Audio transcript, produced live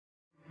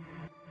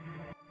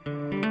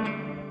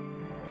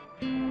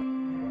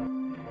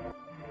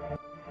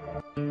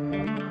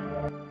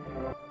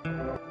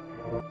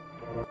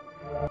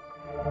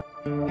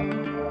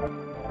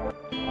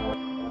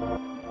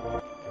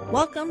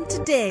Welcome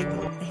to Dig,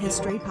 a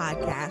history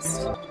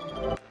podcast.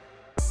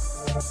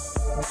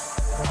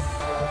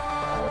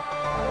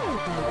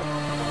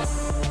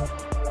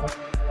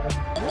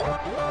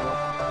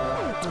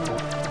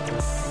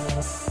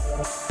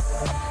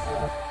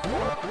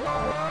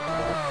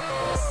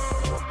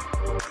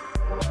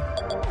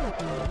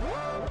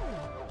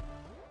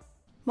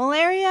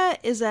 Malaria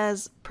is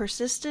as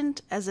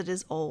persistent as it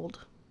is old.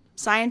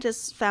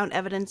 Scientists found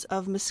evidence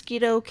of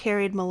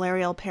mosquito-carried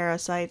malarial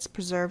parasites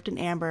preserved in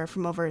amber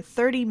from over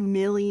 30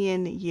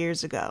 million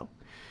years ago.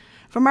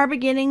 From our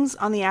beginnings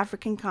on the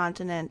African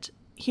continent,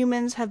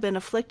 humans have been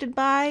afflicted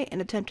by and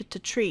attempted to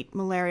treat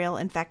malarial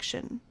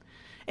infection.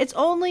 It's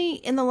only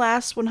in the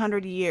last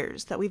 100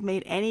 years that we've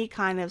made any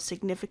kind of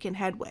significant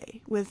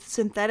headway with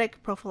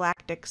synthetic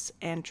prophylactics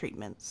and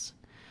treatments.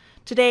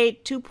 Today,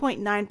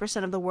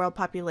 2.9% of the world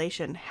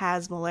population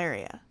has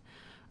malaria.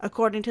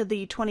 According to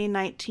the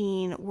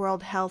 2019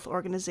 World Health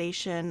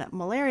Organization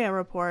malaria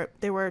report,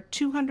 there were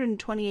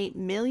 228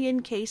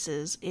 million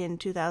cases in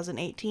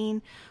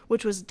 2018,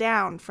 which was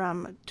down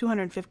from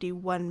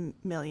 251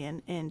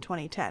 million in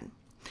 2010.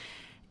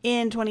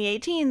 In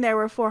 2018, there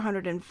were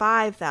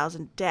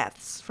 405,000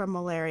 deaths from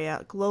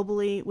malaria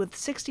globally, with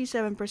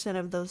 67%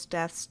 of those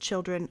deaths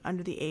children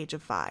under the age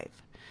of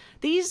 5.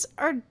 These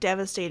are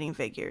devastating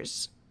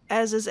figures,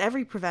 as is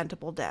every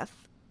preventable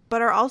death,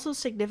 but are also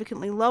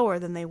significantly lower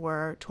than they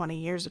were 20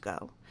 years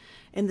ago.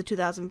 In the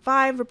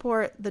 2005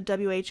 report, the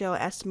WHO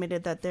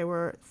estimated that there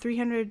were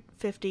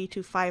 350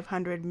 to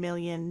 500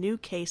 million new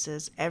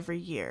cases every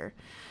year,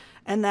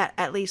 and that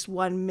at least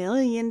 1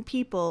 million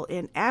people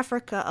in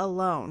Africa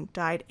alone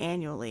died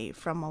annually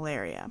from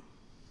malaria.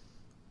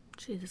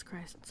 Jesus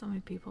Christ, so many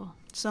people.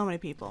 So many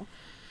people.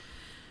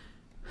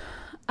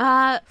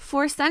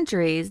 For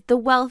centuries, the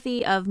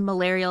wealthy of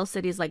malarial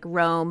cities like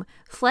Rome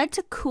fled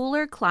to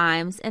cooler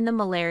climes in the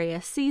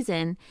malaria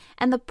season,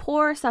 and the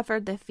poor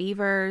suffered the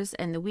fevers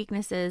and the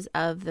weaknesses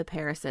of the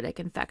parasitic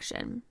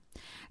infection.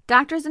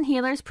 Doctors and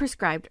healers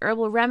prescribed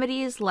herbal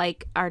remedies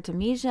like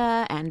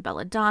artemisia and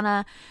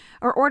belladonna,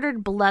 or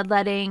ordered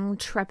bloodletting,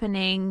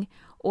 trepanning,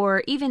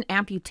 or even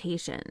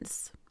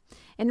amputations.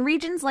 In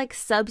regions like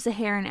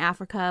sub-Saharan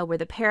Africa, where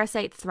the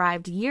parasite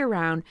thrived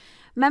year-round,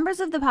 members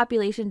of the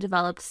population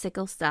developed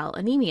sickle cell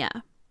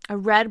anemia, a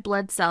red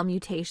blood cell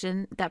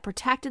mutation that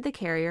protected the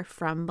carrier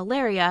from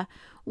malaria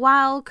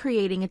while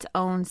creating its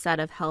own set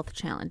of health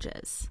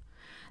challenges.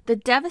 The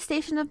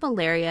devastation of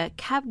malaria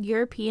kept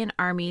European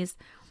armies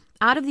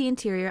out of the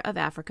interior of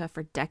Africa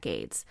for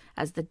decades,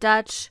 as the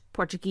Dutch,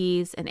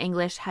 Portuguese, and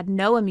English had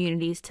no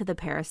immunities to the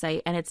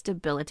parasite and its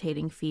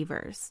debilitating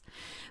fevers.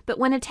 But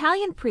when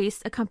Italian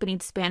priests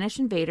accompanied Spanish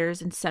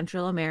invaders in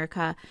Central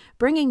America,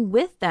 bringing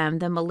with them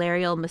the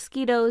malarial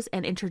mosquitoes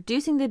and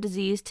introducing the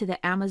disease to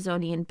the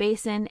Amazonian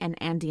basin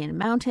and Andean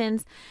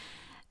mountains,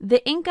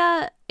 the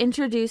Inca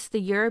introduced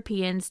the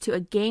Europeans to a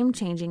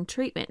game-changing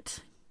treatment,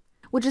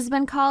 which has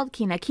been called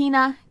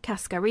quina-quina,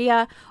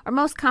 cascarilla, or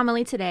most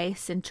commonly today,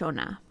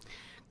 cinchona.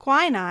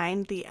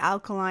 Quinine, the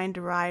alkaline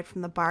derived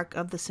from the bark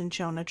of the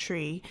cinchona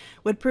tree,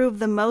 would prove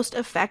the most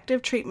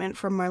effective treatment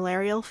for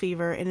malarial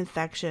fever and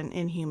infection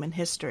in human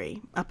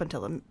history, up until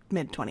the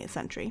mid-20th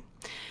century.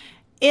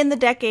 In the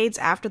decades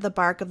after the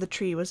bark of the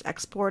tree was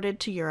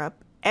exported to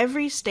Europe,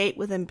 every state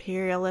with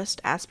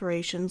imperialist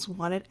aspirations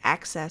wanted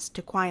access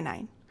to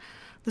quinine.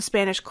 The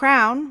Spanish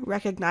crown,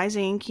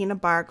 recognizing quina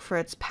bark for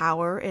its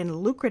power and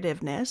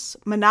lucrativeness,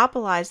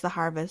 monopolized the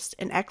harvest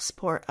and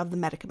export of the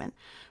medicament.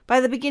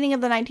 By the beginning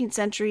of the 19th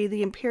century,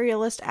 the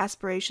imperialist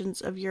aspirations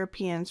of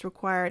Europeans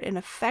required an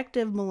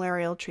effective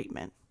malarial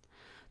treatment.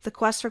 The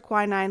quest for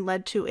quinine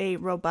led to a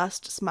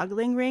robust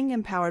smuggling ring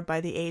empowered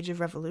by the Age of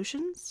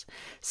Revolutions,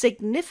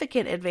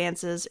 significant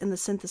advances in the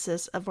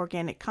synthesis of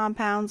organic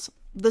compounds,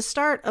 the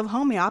start of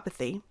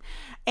homeopathy,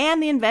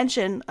 and the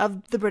invention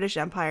of the British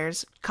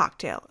Empire's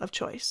cocktail of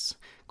choice.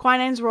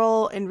 Quinine's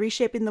role in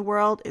reshaping the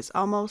world is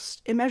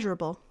almost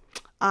immeasurable.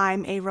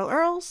 I'm Avril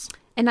Earls.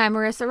 And I'm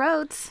Marissa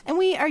Rhodes. And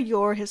we are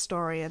your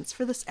historians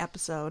for this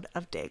episode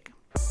of Dig.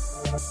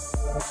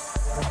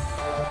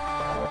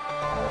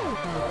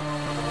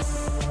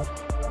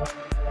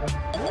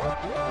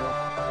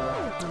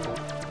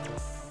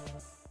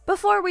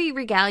 Before we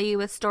regale you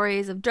with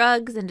stories of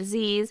drugs and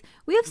disease,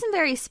 we have some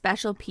very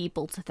special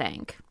people to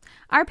thank.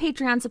 Our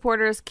Patreon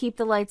supporters keep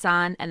the lights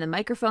on and the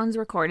microphones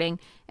recording,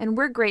 and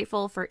we're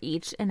grateful for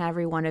each and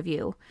every one of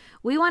you.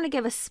 We want to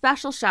give a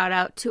special shout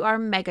out to our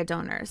mega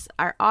donors,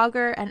 our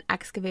auger and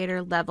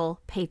excavator level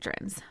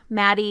patrons: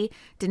 Maddie,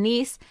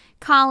 Denise,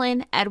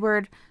 Colin,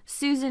 Edward,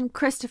 Susan,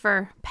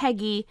 Christopher,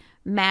 Peggy,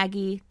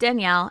 Maggie,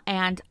 Danielle,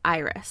 and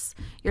Iris.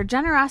 Your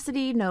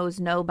generosity knows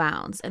no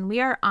bounds, and we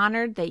are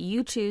honored that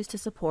you choose to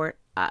support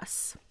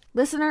us.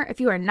 Listener, if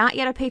you are not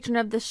yet a patron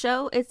of this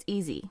show, it's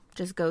easy.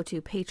 Just go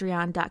to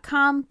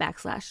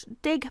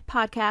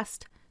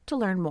patreon.com/digpodcast to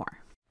learn more.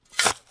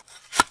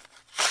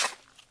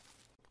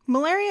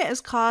 Malaria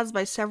is caused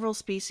by several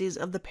species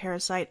of the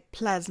parasite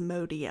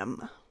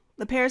Plasmodium.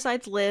 The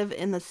parasites live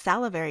in the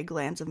salivary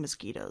glands of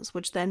mosquitoes,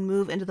 which then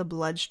move into the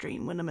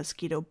bloodstream when a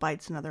mosquito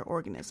bites another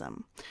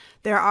organism.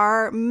 There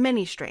are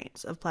many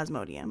strains of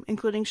Plasmodium,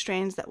 including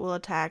strains that will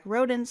attack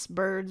rodents,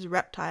 birds,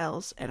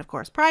 reptiles, and of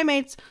course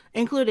primates,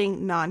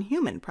 including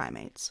non-human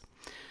primates.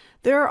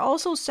 There are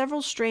also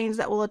several strains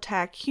that will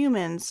attack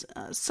humans,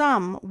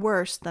 some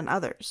worse than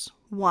others.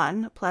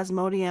 One,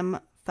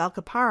 Plasmodium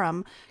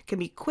falciparum, can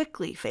be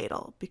quickly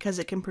fatal because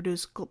it can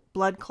produce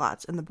blood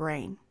clots in the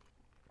brain.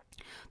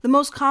 The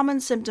most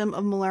common symptom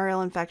of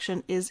malarial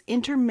infection is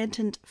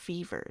intermittent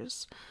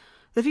fevers.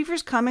 The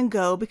fevers come and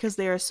go because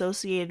they are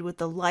associated with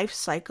the life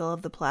cycle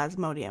of the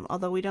Plasmodium,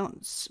 although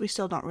we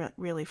still don't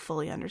really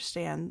fully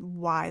understand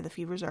why the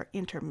fevers are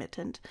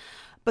intermittent.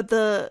 But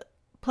the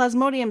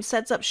Plasmodium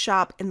sets up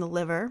shop in the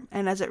liver,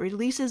 and as it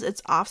releases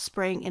its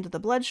offspring into the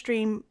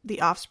bloodstream, the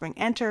offspring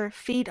enter,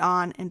 feed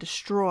on, and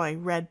destroy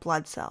red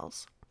blood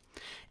cells.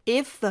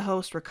 If the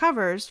host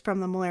recovers from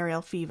the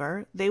malarial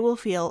fever, they will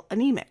feel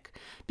anemic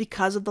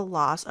because of the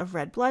loss of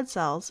red blood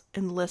cells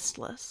and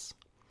listless.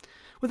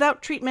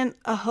 Without treatment,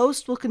 a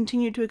host will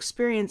continue to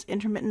experience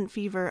intermittent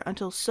fever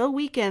until so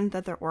weakened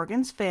that their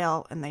organs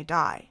fail and they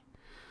die.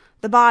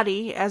 The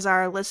body, as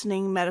our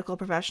listening medical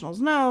professionals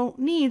know,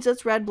 needs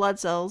its red blood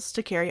cells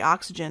to carry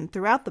oxygen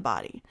throughout the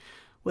body.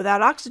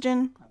 Without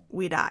oxygen,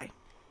 we die.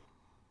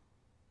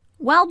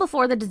 Well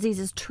before the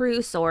disease's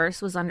true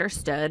source was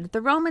understood,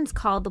 the Romans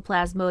called the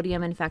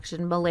Plasmodium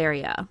infection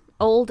malaria,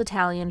 Old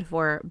Italian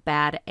for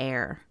bad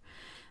air.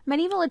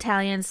 Medieval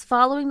Italians,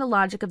 following the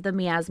logic of the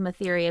miasma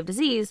theory of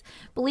disease,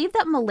 believed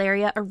that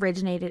malaria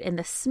originated in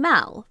the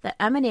smell that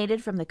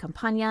emanated from the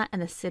Campagna and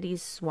the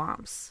city's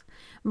swamps.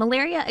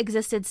 Malaria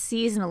existed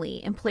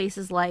seasonally in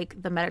places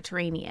like the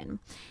Mediterranean.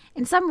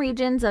 In some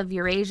regions of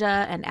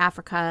Eurasia and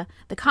Africa,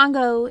 the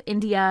Congo,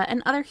 India,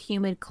 and other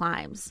humid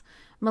climes,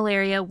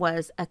 malaria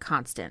was a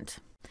constant.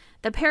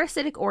 The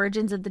parasitic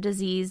origins of the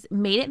disease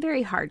made it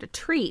very hard to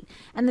treat,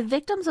 and the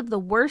victims of the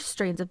worst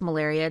strains of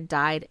malaria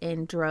died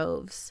in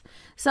droves.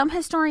 Some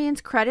historians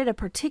credit a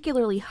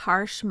particularly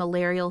harsh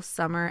malarial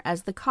summer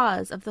as the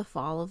cause of the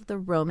fall of the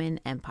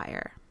Roman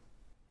Empire.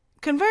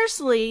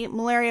 Conversely,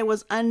 malaria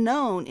was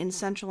unknown in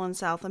Central and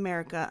South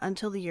America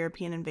until the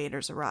European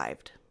invaders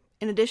arrived.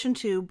 In addition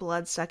to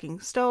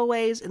blood-sucking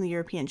stowaways in the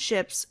European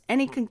ships,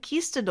 any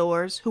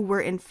conquistadors who were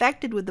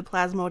infected with the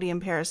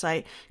Plasmodium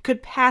parasite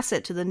could pass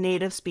it to the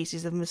native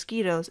species of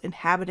mosquitoes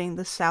inhabiting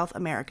the South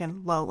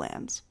American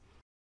lowlands.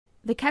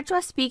 The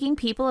Quechua-speaking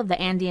people of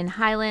the Andean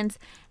highlands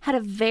had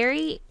a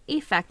very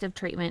effective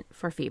treatment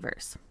for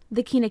fevers,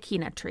 the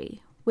quina-quina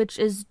tree, which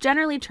is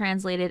generally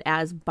translated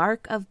as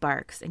bark of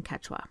barks in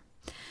Quechua.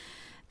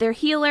 Their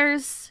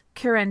healers,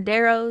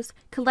 curanderos,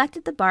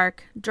 collected the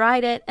bark,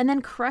 dried it, and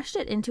then crushed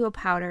it into a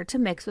powder to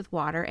mix with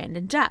water and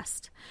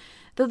ingest.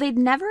 Though they'd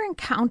never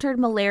encountered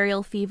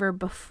malarial fever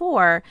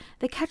before,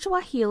 the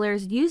Quechua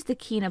healers used the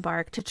quina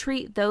bark to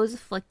treat those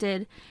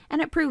afflicted,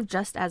 and it proved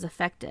just as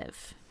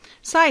effective.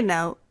 Side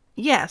note,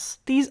 yes,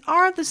 these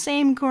are the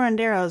same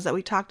curanderos that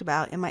we talked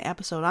about in my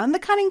episode on the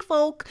cunning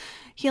folk.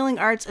 Healing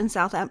arts in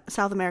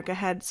South America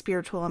had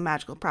spiritual and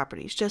magical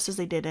properties, just as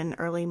they did in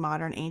early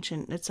modern,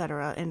 ancient,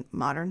 etc. in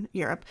modern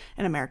Europe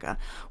and America.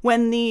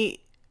 When the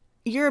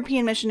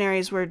European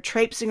missionaries were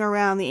traipsing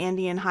around the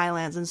Andean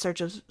highlands in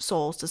search of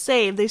souls to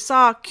save, they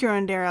saw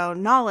curandero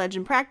knowledge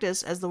and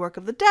practice as the work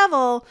of the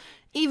devil,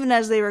 even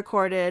as they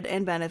recorded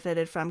and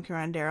benefited from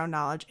curandero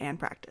knowledge and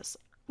practice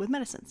with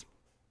medicines.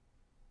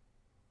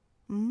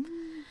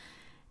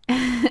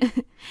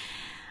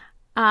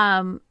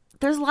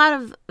 There's a lot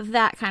of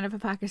that kind of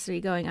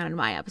hypocrisy going on in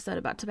my episode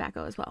about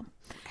tobacco as well.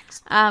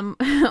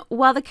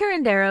 While the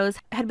curanderos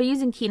had been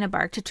using quina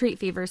bark to treat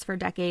fevers for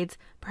decades,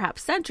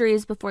 perhaps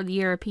centuries before the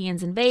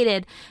Europeans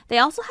invaded, they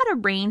also had a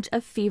range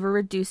of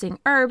fever-reducing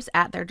herbs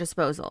at their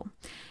disposal.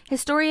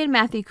 Historian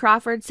Matthew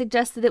Crawford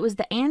suggests that it was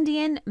the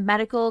Andean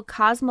medical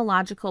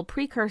cosmological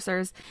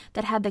precursors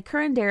that had the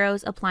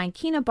curanderos applying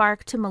quina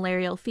bark to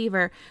malarial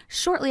fever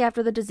shortly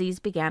after the disease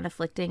began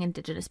afflicting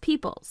indigenous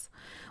peoples.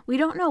 We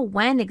don't know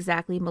when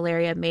exactly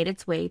malaria made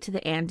its way to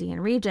the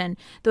Andean region,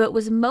 though it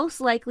was most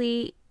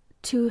likely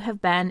to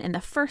have been in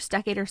the first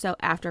decade or so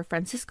after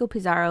Francisco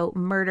Pizarro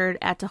murdered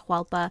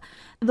Atahualpa,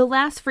 the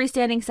last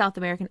freestanding South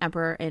American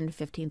emperor in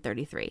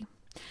 1533.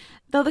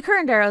 Though the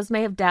curanderos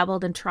may have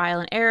dabbled in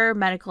trial and error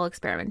medical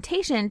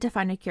experimentation to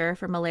find a cure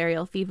for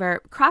malarial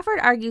fever, Crawford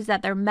argues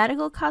that their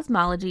medical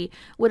cosmology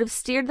would have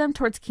steered them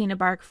towards quina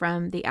bark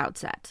from the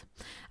outset.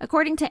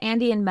 According to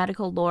Andean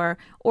medical lore,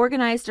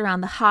 organized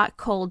around the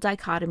hot-cold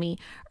dichotomy,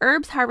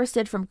 herbs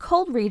harvested from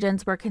cold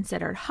regions were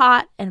considered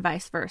hot and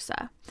vice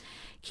versa.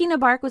 Quina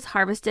bark was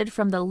harvested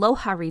from the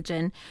Loja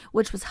region,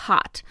 which was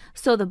hot,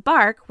 so the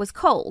bark was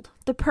cold,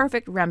 the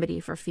perfect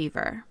remedy for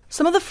fever.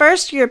 Some of the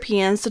first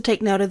Europeans to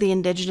take note of the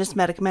indigenous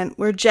medicament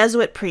were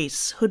Jesuit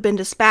priests who'd been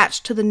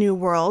dispatched to the New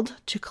World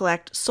to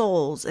collect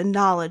souls and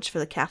knowledge for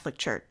the Catholic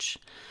Church.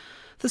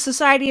 The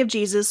Society of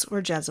Jesus,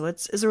 or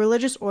Jesuits, is a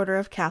religious order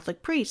of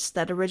Catholic priests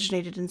that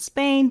originated in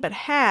Spain but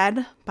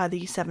had, by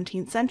the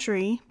 17th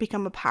century,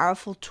 become a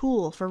powerful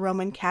tool for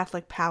Roman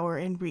Catholic power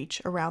and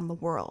reach around the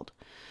world.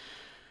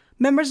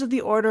 Members of the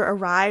order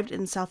arrived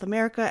in South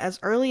America as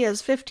early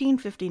as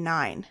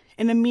 1559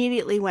 and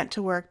immediately went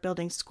to work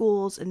building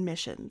schools and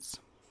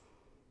missions.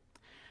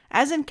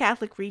 As in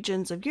Catholic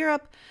regions of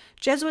Europe,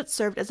 Jesuits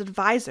served as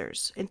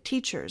advisors and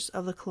teachers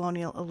of the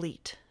colonial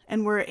elite,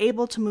 and were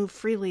able to move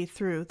freely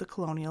through the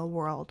colonial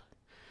world.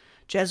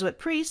 Jesuit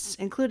priests,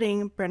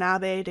 including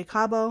Bernabe de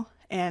Cabo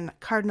and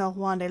Cardinal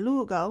Juan de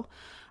Lugo,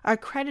 are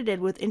credited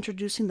with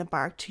introducing the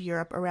bark to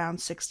Europe around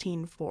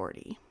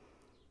 1640.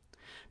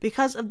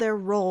 Because of their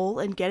role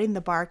in getting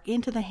the bark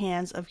into the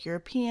hands of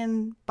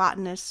European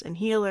botanists and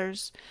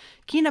healers,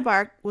 quina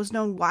bark was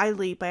known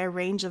widely by a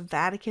range of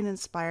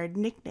Vatican-inspired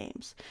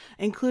nicknames,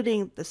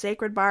 including the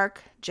sacred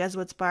bark,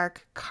 Jesuits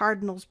bark,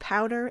 cardinal's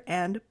powder,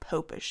 and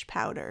popish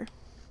powder.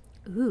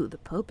 Ooh, the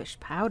popish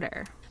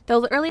powder.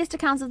 Though the earliest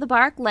accounts of the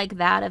bark, like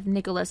that of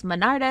Nicolas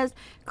Menardez,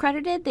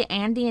 credited the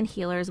Andean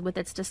healers with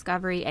its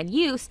discovery and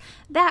use,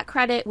 that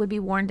credit would be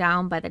worn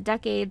down by the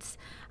decades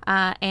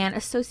and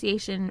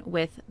association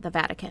with the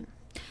Vatican.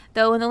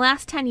 Though in the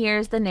last 10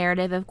 years, the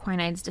narrative of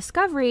quinine's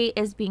discovery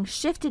is being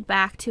shifted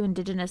back to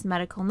indigenous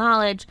medical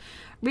knowledge.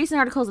 Recent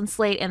articles in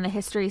Slate and the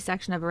history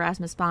section of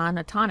Erasmus Bond,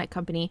 a tonic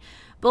company,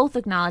 both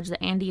acknowledge the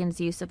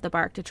Andeans' use of the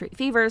bark to treat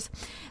fevers.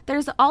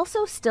 There's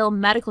also still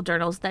medical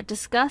journals that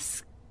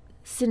discuss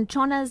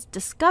Cinchona's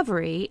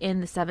discovery in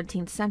the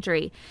 17th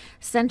century,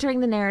 centering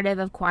the narrative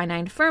of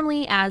quinine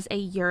firmly as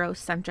a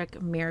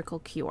Eurocentric miracle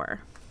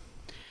cure.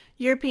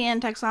 European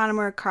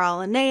taxonomer Carl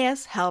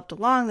Linnaeus helped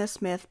along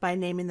this myth by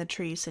naming the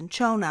tree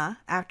cinchona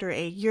after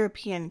a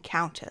European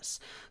countess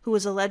who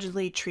was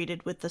allegedly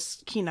treated with the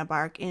quina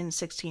bark in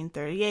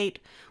 1638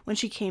 when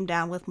she came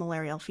down with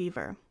malarial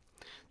fever.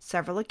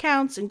 Several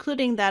accounts,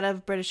 including that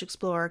of British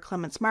explorer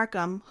Clements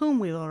Markham, whom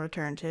we will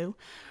return to,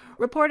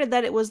 reported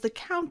that it was the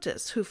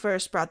countess who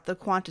first brought the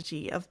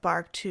quantity of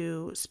bark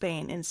to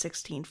Spain in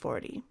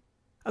 1640.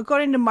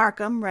 According to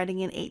Markham, writing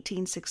in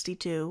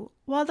 1862,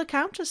 while the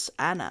Countess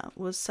Anna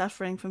was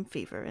suffering from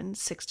fever in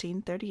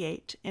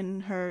 1638 in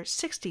her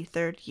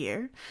 63rd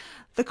year,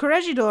 the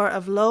corregidor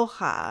of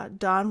Loja,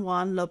 Don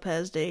Juan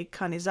Lopez de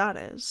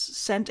Canizares,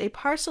 sent a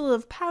parcel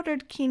of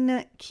powdered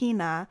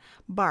quina-quina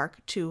bark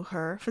to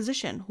her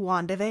physician,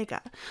 Juan de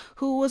Vega,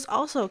 who was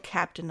also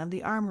captain of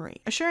the armory,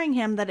 assuring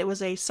him that it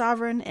was a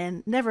sovereign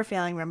and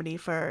never-failing remedy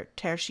for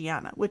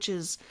tertiana, which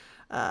is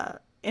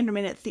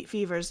intermittent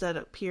fevers that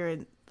appear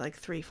in like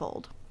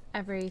threefold.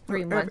 Every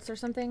 3 months or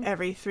something?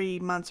 Every 3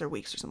 months or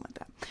weeks or something like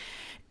that.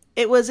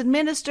 It was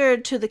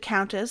administered to the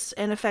countess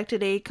and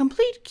effected a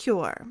complete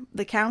cure.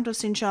 The Count of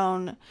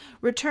Cinchon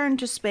returned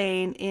to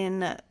Spain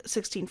in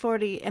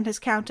 1640, and his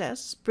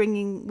countess,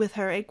 bringing with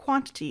her a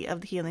quantity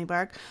of the healing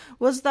bark,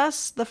 was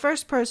thus the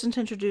first person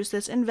to introduce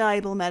this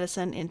invaluable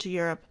medicine into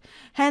Europe.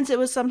 Hence it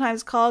was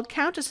sometimes called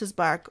countess's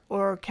bark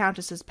or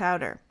countess's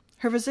powder.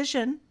 Her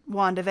physician,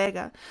 Juan de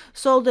Vega,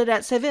 sold it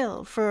at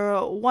Seville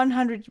for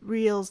 100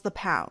 reals the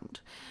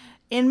pound.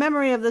 In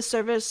memory of this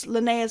service,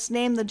 Linnaeus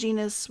named the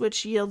genus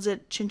which yields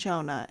it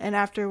cinchona, and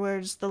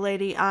afterwards the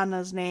Lady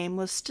Anna's name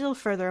was still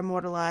further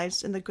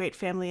immortalized in the great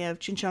family of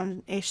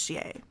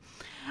Cinchonaceae.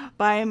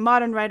 By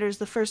modern writers,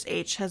 the first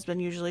H has been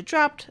usually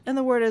dropped, and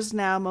the word is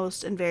now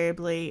most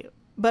invariably,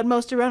 but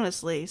most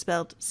erroneously,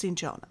 spelled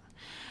cinchona.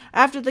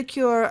 After the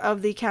cure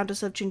of the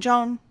Countess of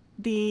Cinchon,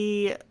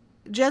 the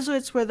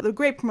Jesuits were the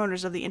great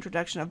promoters of the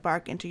introduction of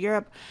bark into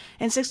Europe.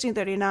 In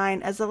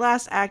 1639, as the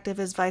last act of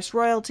his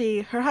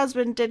viceroyalty, her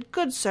husband did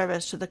good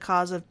service to the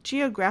cause of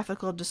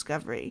geographical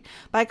discovery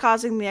by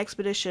causing the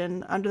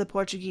expedition under the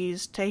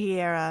Portuguese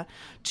Teixeira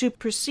to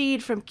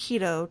proceed from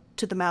Quito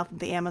to the mouth of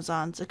the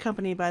Amazons,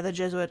 accompanied by the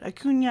Jesuit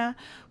Acuna,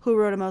 who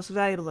wrote a most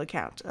valuable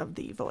account of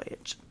the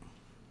voyage.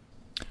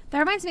 That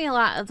reminds me a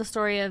lot of the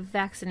story of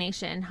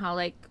vaccination, how,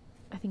 like,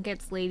 I think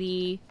it's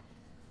Lady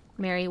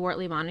Mary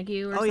Wortley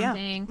Montagu or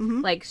something. Yeah.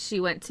 Mm-hmm. Like, she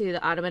went to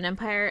the Ottoman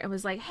Empire and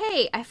was like,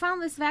 hey, I found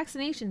this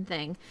vaccination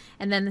thing.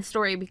 And then the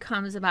story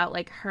becomes about,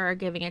 like, her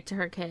giving it to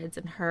her kids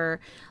and her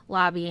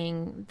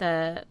lobbying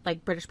the,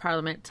 like, British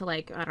Parliament to,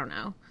 like, I don't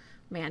know,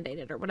 mandate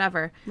it or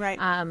whatever. Right.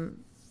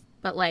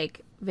 But,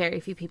 like,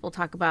 very few people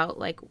talk about,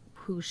 like,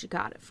 who she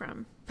got it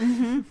from.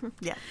 Mm-hmm.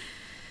 Yeah.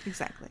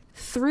 Exactly.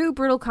 Through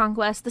brutal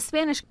conquest, the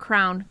Spanish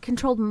crown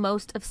controlled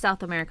most of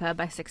South America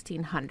by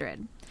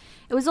 1600.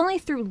 It was only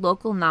through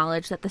local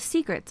knowledge that the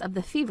secrets of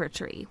the fever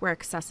tree were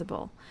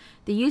accessible.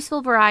 The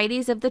useful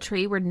varieties of the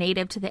tree were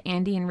native to the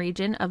Andean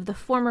region of the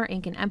former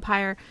Incan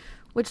Empire,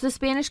 which the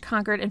Spanish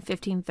conquered in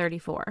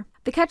 1534.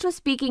 The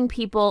Quechua-speaking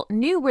people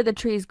knew where the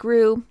trees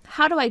grew,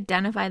 how to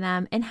identify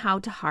them, and how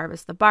to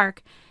harvest the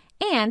bark,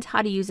 and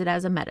how to use it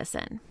as a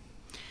medicine.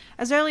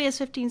 As early as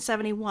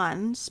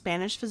 1571,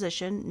 Spanish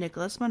physician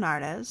Nicolas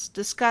Menardez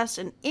discussed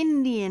an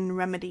Indian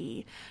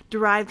remedy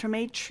derived from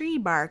a tree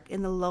bark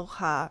in the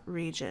Loja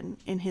region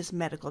in his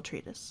medical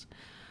treatise.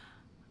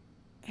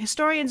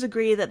 Historians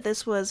agree that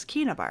this was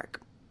quina bark.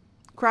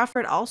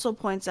 Crawford also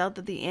points out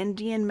that the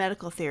Andean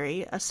medical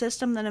theory, a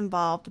system that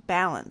involved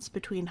balance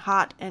between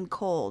hot and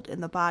cold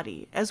in the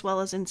body, as well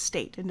as in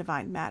state and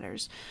divine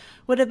matters,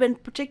 would have been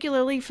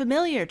particularly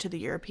familiar to the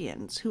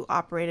Europeans who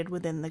operated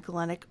within the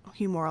Galenic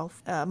humoral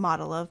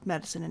model of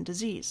medicine and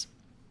disease.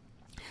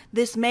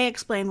 This may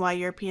explain why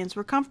Europeans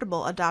were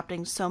comfortable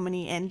adopting so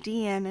many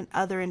Andean and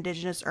other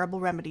indigenous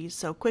herbal remedies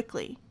so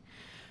quickly.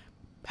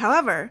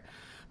 However,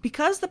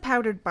 because the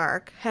powdered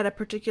bark had a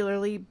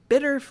particularly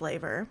bitter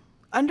flavor,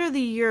 under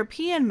the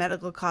European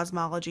medical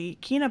cosmology,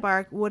 quina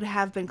bark would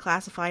have been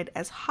classified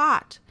as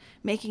hot,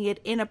 making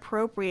it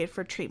inappropriate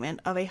for treatment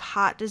of a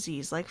hot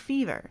disease like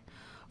fever.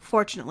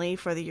 Fortunately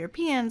for the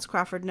Europeans,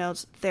 Crawford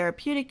notes,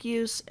 therapeutic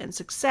use and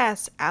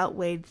success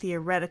outweighed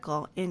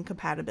theoretical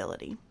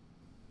incompatibility.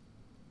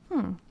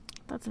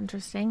 That's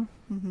interesting.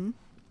 Mm-hmm.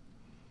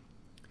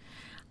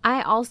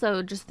 I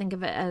also just think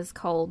of it as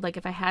cold. Like,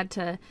 if I had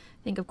to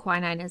think of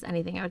quinine as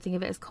anything, I would think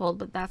of it as cold,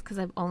 but that's because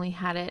I've only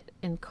had it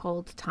in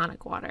cold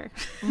tonic water.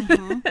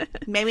 Mm-hmm.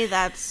 Maybe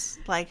that's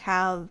like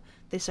how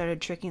they started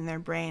tricking their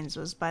brains,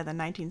 was by the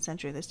 19th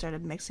century they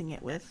started mixing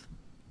it with,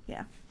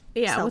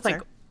 seltzer. With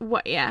like,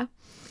 what,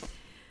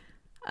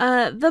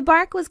 the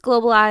bark was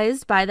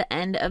globalized by the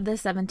end of the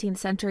 17th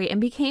century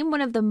and became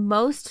one of the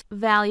most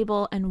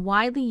valuable and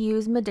widely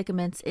used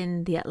medicaments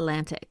in the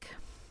Atlantic,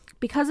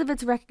 because of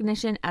its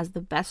recognition as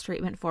the best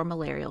treatment for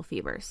malarial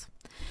fevers.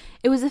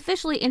 It was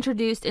officially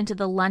introduced into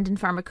the London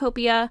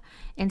Pharmacopoeia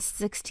in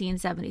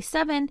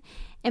 1677,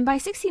 and by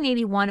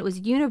 1681 it was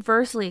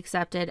universally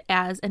accepted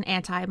as an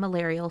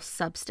anti-malarial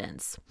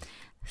substance.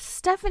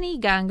 Stephanie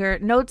Ganger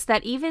notes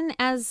that even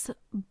as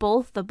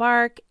both the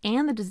bark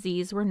and the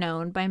disease were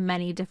known by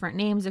many different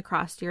names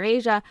across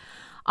Eurasia,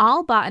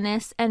 all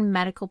botanists and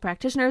medical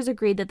practitioners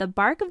agreed that the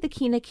bark of the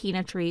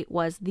quina-quina tree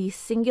was the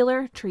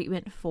singular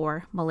treatment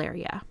for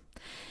malaria.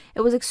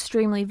 It was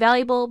extremely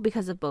valuable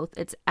because of both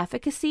its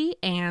efficacy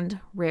and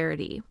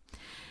rarity.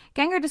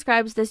 Ganger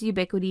describes this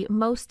ubiquity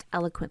most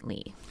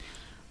eloquently.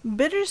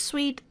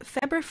 Bittersweet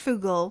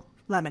febrifugal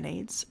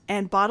lemonades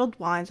and bottled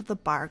wines of the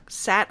bark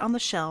sat on the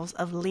shelves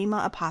of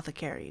Lima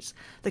apothecaries,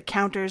 the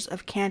counters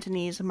of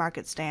Cantonese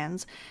market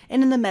stands,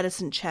 and in the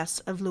medicine chests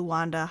of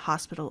Luanda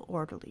hospital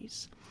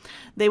orderlies.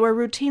 They were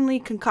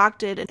routinely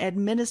concocted and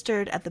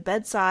administered at the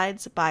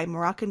bedsides by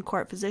Moroccan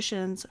court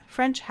physicians,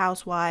 French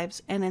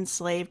housewives, and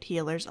enslaved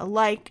healers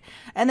alike,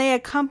 and they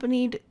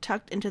accompanied,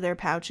 tucked into their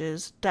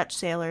pouches, Dutch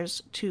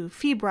sailors to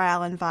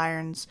febrile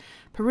environs,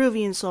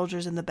 Peruvian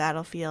soldiers in the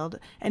battlefield,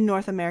 and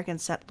North American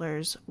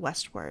settlers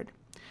westward.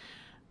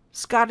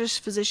 Scottish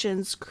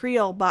physicians,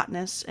 Creole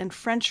botanists, and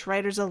French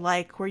writers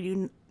alike were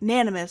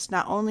unanimous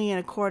not only in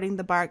according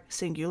the bark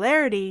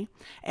singularity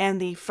and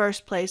the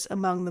first place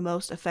among the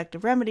most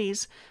effective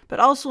remedies,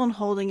 but also in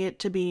holding it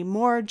to be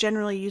more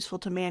generally useful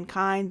to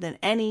mankind than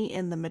any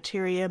in the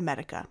materia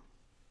medica.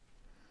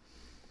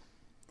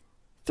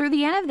 Through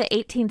the end of the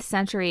 18th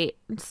century,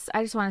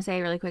 I just want to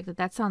say really quick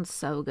that sounds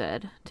so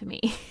good to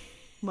me.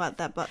 What,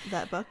 that book?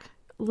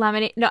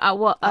 Lemonade? No,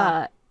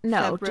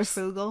 no, just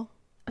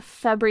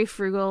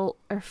Febrifugal?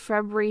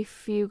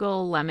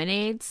 Febrifugal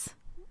lemonades.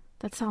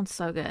 That sounds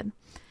so good.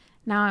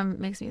 Now it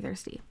makes me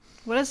thirsty.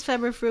 What does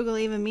febrifugal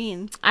even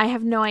mean? I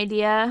have no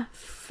idea.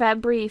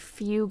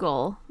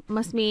 Febrifugal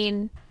must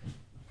mean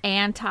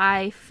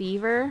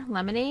anti-fever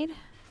lemonade.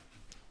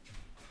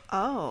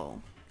 Oh.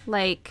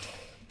 Like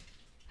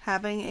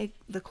having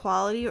the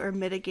quality or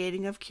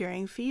mitigating of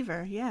curing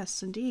fever.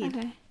 Yes, indeed.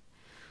 Okay.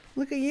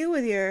 Look at you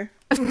with your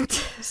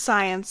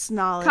science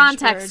knowledge.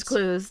 Context words.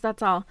 Clues,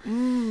 that's all.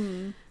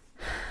 Through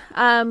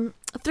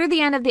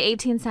the end of the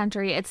 18th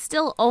century, it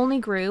still only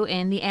grew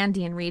in the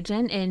Andean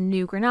region in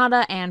New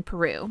Granada and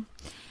Peru,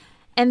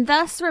 and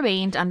thus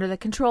remained under the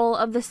control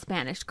of the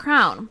Spanish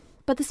crown.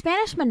 But the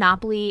Spanish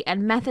monopoly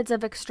and methods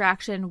of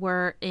extraction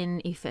were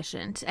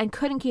inefficient and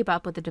couldn't keep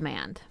up with the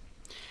demand.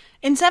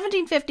 In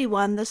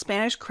 1751, the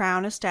Spanish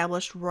crown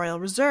established royal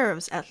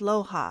reserves at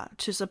Loja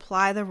to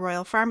supply the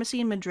royal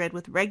pharmacy in Madrid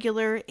with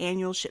regular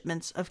annual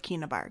shipments of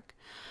quina bark.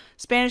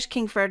 Spanish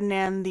King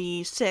Ferdinand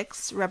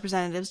VI's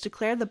representatives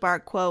declared the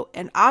bark, quote,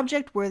 an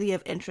object worthy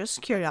of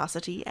interest,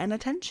 curiosity, and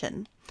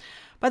attention.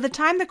 By the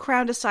time the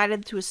crown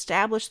decided to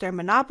establish their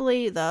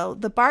monopoly, though,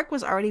 the bark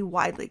was already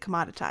widely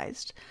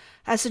commoditized,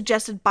 as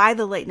suggested by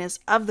the lateness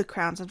of the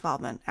crown's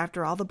involvement.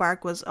 After all, the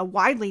bark was a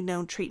widely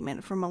known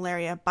treatment for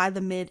malaria by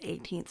the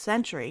mid-18th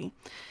century.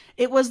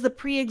 It was the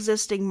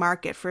pre-existing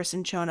market for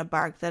cinchona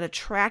bark that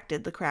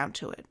attracted the crown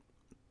to it.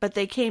 But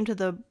they came to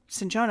the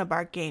cinchona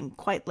bark game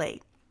quite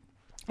late.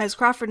 As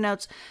Crawford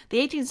notes, the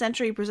 18th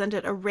century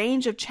presented a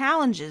range of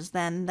challenges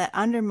then that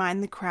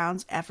undermined the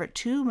crown's effort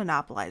to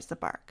monopolize the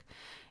bark.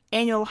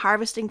 Annual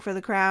harvesting for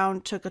the crown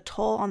took a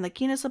toll on the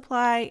quina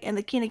supply, and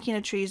the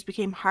quina-quina trees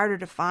became harder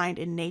to find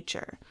in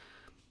nature.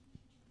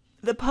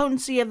 The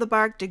potency of the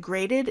bark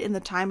degraded in the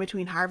time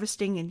between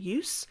harvesting and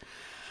use.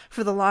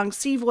 For the long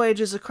sea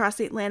voyages across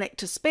the Atlantic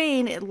to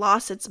Spain, it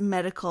lost its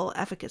medical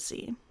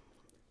efficacy.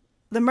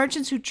 The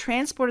merchants who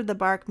transported the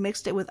bark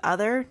mixed it with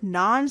other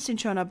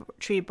non-cinchona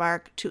tree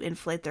bark to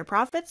inflate their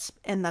profits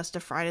and thus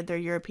defrauded their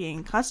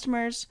European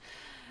customers.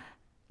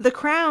 The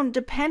crown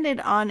depended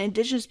on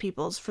indigenous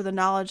peoples for the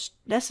knowledge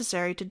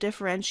necessary to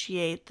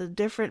differentiate the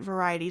different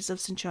varieties of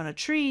cinchona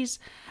trees,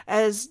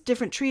 as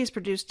different trees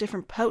produce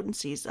different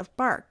potencies of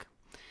bark.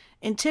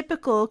 In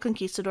typical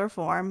conquistador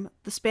form,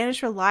 the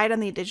Spanish relied on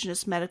the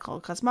indigenous medical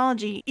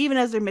cosmology, even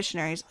as their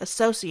missionaries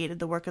associated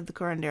the work of the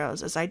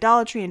curanderos as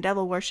idolatry and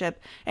devil worship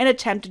and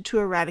attempted to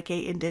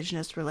eradicate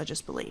indigenous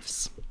religious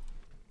beliefs.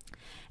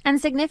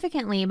 And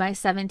significantly, by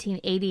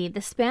 1780,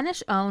 the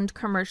Spanish-owned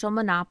commercial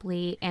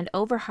monopoly and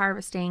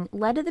overharvesting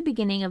led to the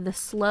beginning of the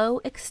slow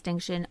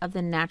extinction of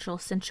the natural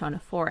cinchona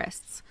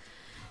forests.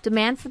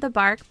 Demand for the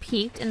bark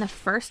peaked in the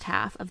first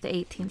half of the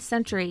 18th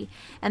century,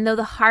 and though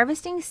the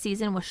harvesting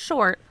season was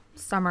short,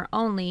 summer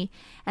only,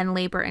 and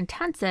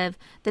labor-intensive,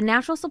 the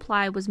natural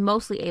supply was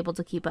mostly able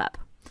to keep up.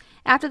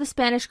 After the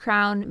Spanish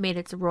crown made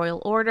its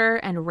royal order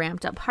and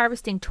ramped up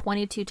harvesting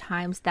 22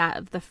 times that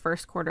of the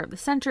first quarter of the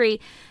century,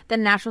 the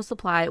natural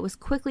supply was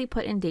quickly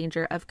put in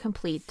danger of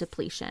complete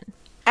depletion.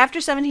 After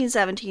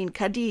 1717,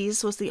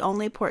 Cadiz was the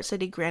only port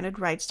city granted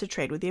rights to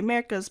trade with the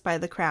Americas by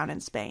the crown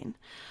and Spain.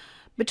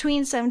 Between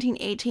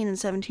 1718 and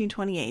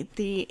 1728,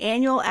 the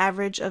annual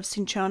average of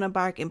cinchona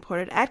bark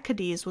imported at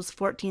Cadiz was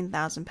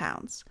 14,000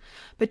 pounds.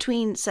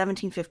 Between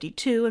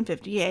 1752 and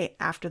 58,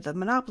 after the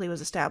monopoly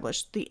was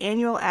established, the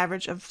annual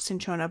average of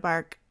cinchona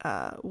bark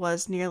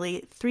was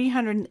nearly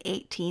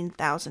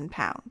 318,000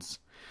 pounds.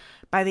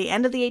 By the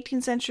end of the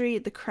 18th century,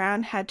 the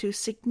crown had to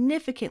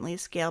significantly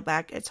scale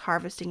back its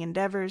harvesting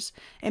endeavors,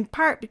 in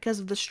part because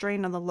of the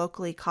strain on the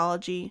local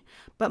ecology,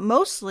 but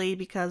mostly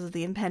because of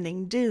the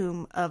impending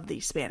doom of the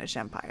Spanish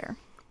Empire.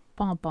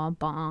 Bah, bah,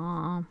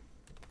 bah.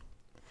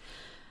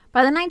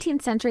 By the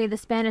 19th century, the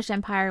Spanish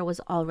Empire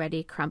was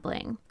already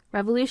crumbling.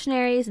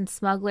 Revolutionaries and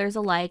smugglers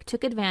alike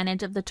took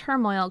advantage of the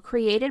turmoil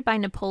created by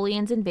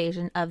Napoleon's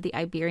invasion of the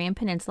Iberian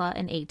Peninsula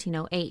in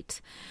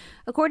 1808.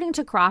 According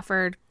to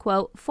Crawford,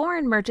 quote,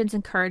 foreign merchants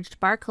encouraged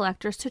bark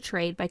collectors to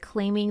trade by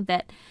claiming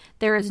that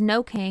there is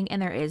no king and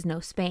there is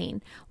no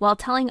Spain, while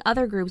telling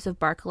other groups of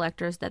bark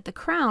collectors that the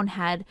crown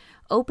had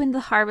opened the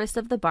harvest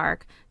of the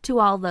bark to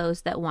all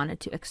those that wanted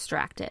to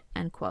extract it,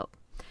 end quote.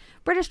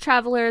 British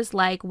travelers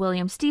like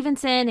William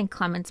Stevenson and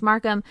Clements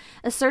Markham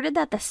asserted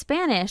that the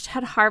Spanish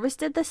had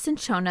harvested the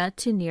cinchona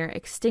to near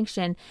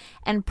extinction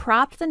and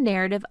propped the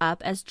narrative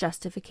up as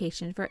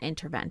justification for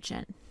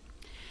intervention.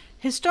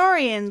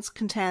 Historians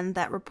contend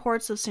that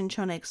reports of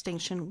cinchona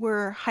extinction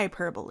were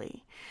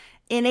hyperbole.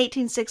 In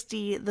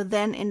 1860, the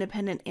then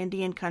independent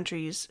Indian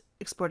countries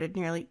exported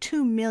nearly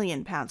 2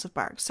 million pounds of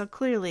bark, so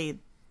clearly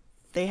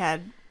they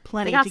had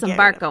plenty to get rid of. They got some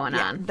bark going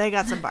on. They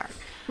got some bark.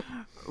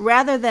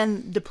 Rather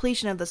than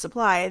depletion of the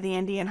supply, the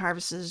Indian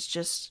harvesters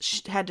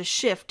just had to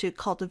shift to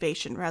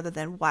cultivation rather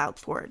than wild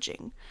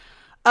foraging.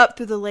 Up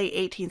through the late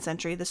 18th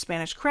century, the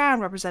Spanish crown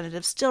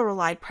representatives still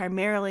relied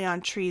primarily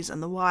on trees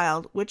in the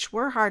wild, which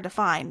were hard to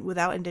find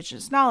without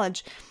indigenous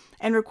knowledge,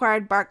 and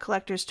required bark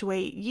collectors to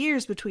wait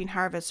years between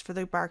harvests for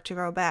the bark to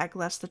grow back,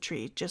 lest the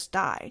tree just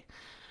die.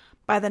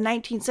 By the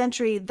 19th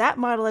century, that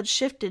model had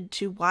shifted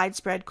to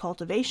widespread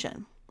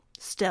cultivation.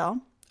 Still,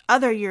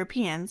 other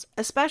Europeans,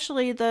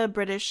 especially the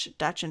British,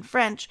 Dutch, and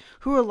French,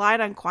 who relied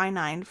on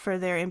quinine for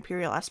their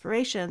imperial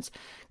aspirations,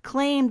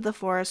 claimed the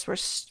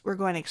forests were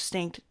going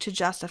extinct to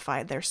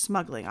justify their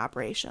smuggling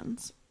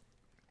operations.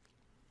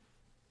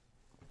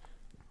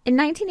 In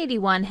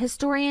 1981,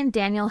 historian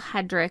Daniel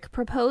Hedrick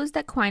proposed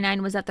that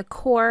quinine was at the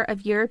core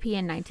of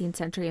European 19th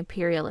century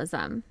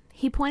imperialism.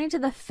 He pointed to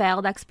the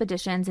failed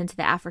expeditions into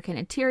the African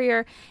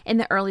interior in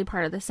the early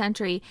part of the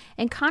century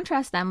and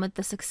contrast them with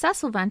the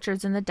successful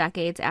ventures in the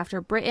decades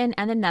after Britain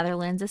and the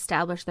Netherlands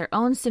established their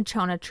own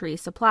cinchona tree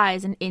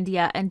supplies in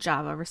India and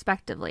Java,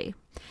 respectively.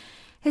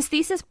 His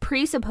thesis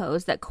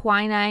presupposed that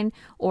quinine,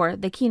 or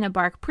the quina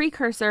bark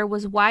precursor,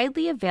 was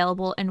widely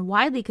available and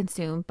widely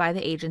consumed by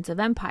the agents of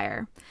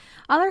empire.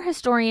 Other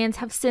historians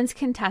have since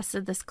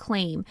contested this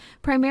claim,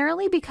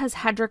 primarily because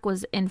Hedrick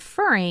was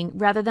inferring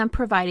rather than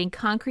providing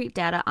concrete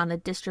data on the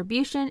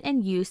distribution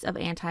and use of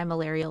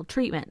anti-malarial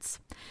treatments.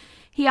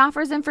 He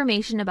offers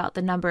information about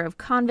the number of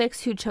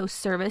convicts who chose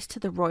service to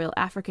the Royal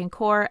African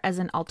Corps as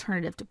an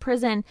alternative to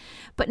prison,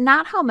 but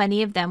not how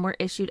many of them were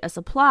issued a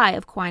supply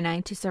of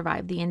quinine to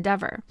survive the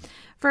endeavor.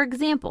 For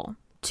example,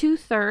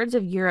 2/3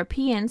 of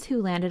Europeans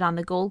who landed on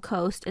the Gold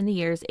Coast in the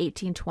years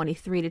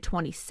 1823 to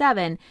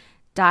 27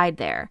 died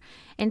there.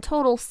 In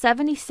total,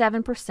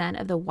 77%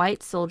 of the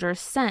white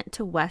soldiers sent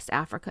to West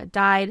Africa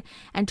died,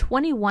 and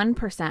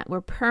 21%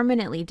 were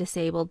permanently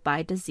disabled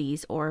by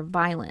disease or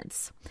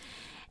violence.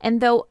 And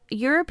though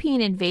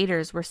European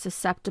invaders were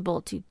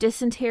susceptible to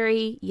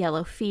dysentery,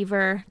 yellow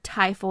fever,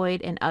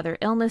 typhoid, and other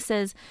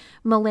illnesses,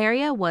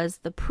 malaria was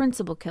the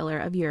principal killer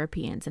of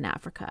Europeans in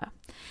Africa.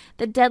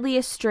 The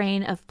deadliest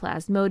strain of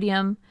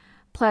Plasmodium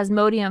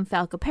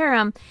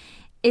falciparum,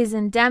 is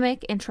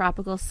endemic in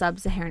tropical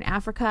sub-Saharan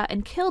Africa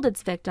and killed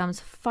its victims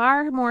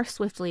far more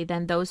swiftly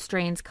than those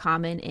strains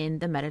common in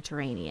the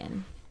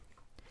Mediterranean.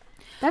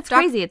 That's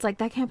crazy. It's like,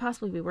 that can't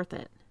possibly be worth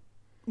it.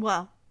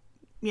 Well,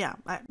 yeah,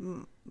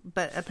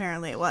 but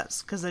apparently it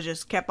was, because they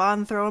just kept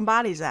on throwing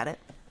bodies at it.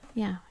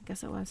 Yeah, I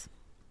guess it was.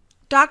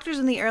 Doctors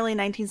in the early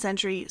 19th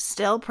century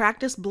still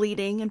practiced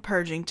bleeding and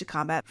purging to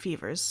combat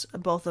fevers,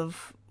 both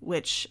of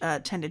which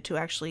tended to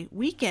actually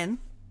weaken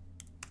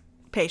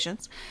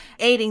patients,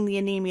 aiding the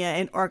anemia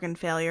and organ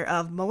failure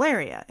of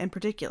malaria in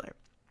particular.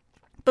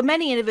 But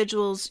many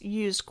individuals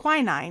used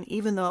quinine,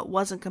 even though it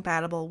wasn't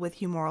compatible with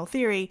humoral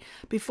theory,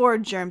 before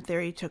germ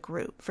theory took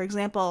root. For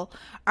example,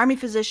 army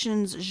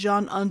physicians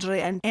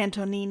Jean-André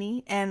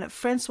Antonini and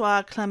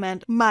François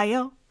Clement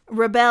Maillot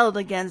rebelled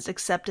against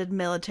accepted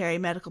military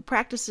medical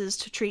practices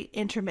to treat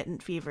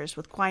intermittent fevers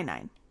with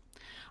quinine.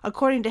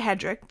 According to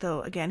Hedrick,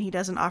 though again he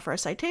doesn't offer a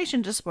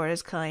citation to support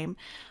his claim,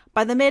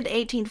 by the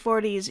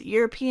mid-1840s,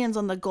 Europeans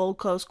on the Gold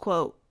Coast,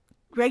 quote,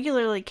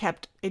 regularly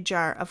kept a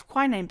jar of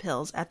quinine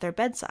pills at their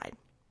bedside.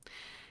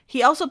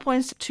 He also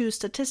points to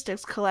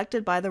statistics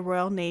collected by the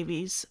Royal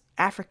Navy's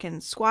African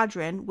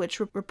Squadron, which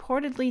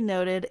reportedly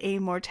noted a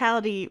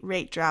mortality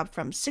rate drop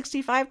from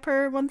 65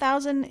 per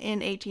 1,000 in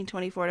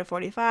 1824 to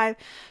 45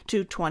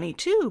 to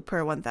 22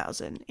 per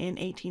 1,000 in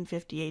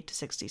 1858 to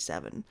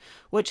 67,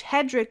 which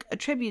Hedrick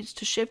attributes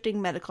to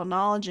shifting medical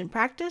knowledge and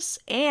practice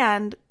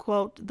and,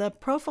 quote, the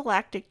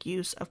prophylactic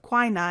use of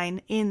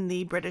quinine in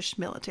the British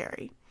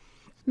military.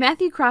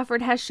 Matthew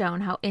Crawford has shown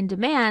how in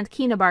demand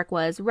quina bark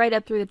was right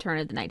up through the turn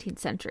of the 19th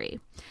century.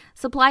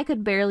 Supply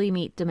could barely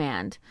meet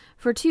demand.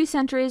 For 2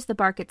 centuries, the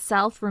bark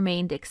itself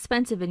remained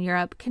expensive in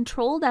Europe,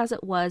 controlled as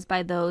it was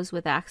by those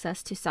with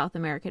access to South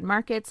American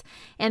markets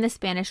and the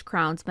Spanish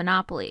crown's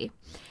monopoly.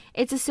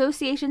 Its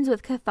associations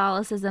with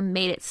Catholicism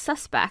made it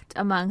suspect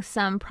among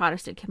some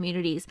Protestant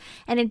communities,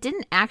 and it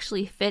didn't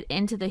actually fit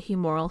into the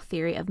humoral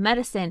theory of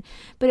medicine,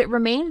 but it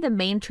remained the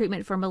main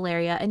treatment for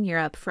malaria in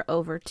Europe for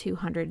over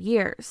 200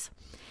 years.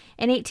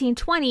 In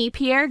 1820,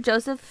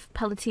 Pierre-Joseph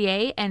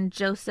Pelletier and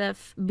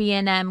Joseph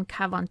B&M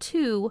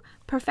Caventou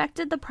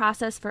perfected the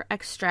process for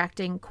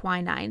extracting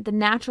quinine, the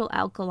natural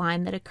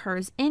alkaline that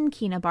occurs in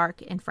quina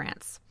bark in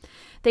France.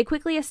 They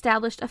quickly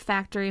established a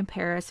factory in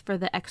Paris for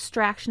the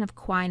extraction of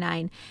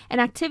quinine, an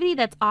activity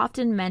that's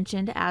often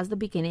mentioned as the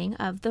beginning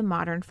of the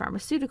modern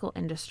pharmaceutical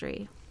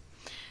industry.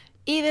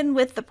 Even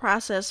with the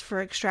process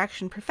for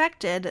extraction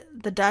perfected,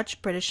 the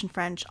Dutch, British, and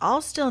French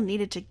all still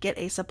needed to get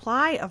a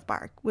supply of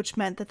bark, which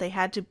meant that they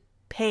had to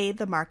pay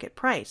the market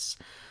price.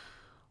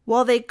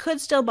 While they could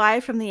still buy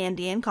from the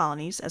Andean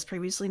colonies, as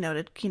previously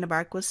noted, quina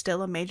bark was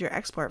still a major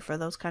export for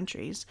those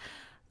countries.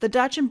 The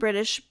Dutch and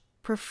British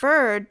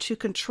preferred to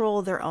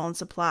control their own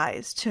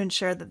supplies to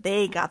ensure that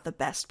they got the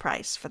best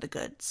price for the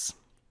goods.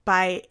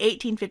 By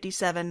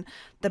 1857,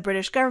 the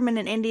British government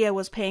in India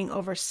was paying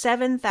over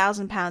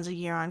 £7,000 a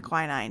year on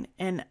quinine,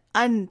 an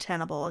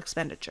untenable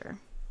expenditure.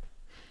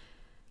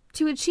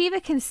 To achieve a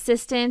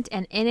consistent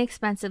and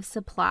inexpensive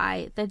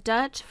supply, the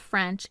Dutch,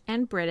 French,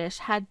 and British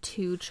had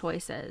 2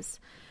 choices: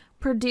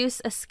 produce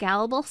a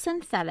scalable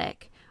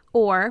synthetic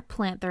or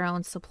plant their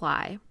own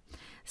supply.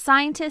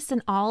 Scientists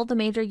in all the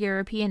major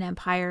European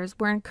empires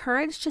were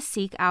encouraged to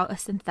seek out a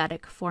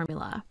synthetic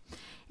formula.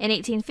 In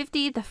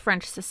 1850, the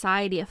French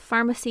Society of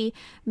Pharmacy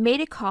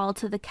made a call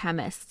to the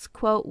chemists,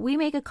 quote, "We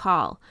make a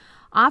call,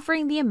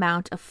 offering the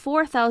amount of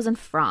 4,000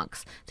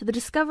 francs to the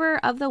discoverer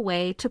of the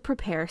way to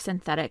prepare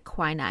synthetic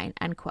quinine,"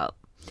 end quote.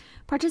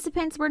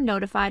 Participants were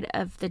notified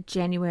of the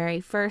January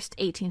 1st,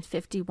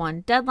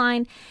 1851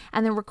 deadline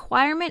and the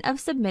requirement of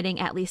submitting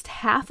at least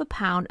half a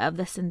pound of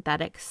the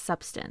synthetic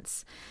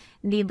substance.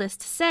 Needless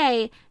to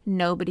say,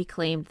 nobody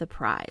claimed the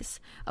prize.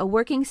 A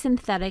working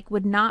synthetic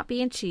would not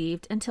be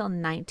achieved until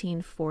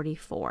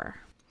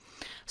 1944.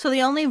 So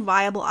the only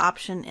viable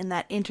option in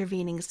that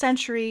intervening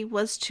century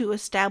was to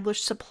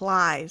establish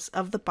supplies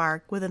of the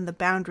bark within the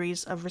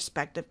boundaries of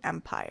respective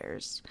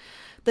empires.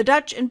 The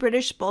Dutch and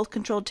British both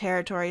controlled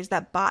territories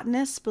that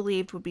botanists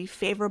believed would be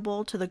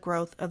favorable to the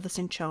growth of the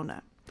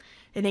cinchona.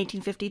 In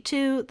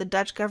 1852, the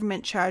Dutch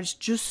government charged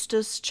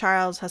Justus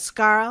Charles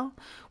Haskell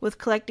with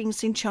collecting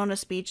cinchona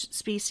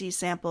species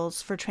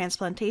samples for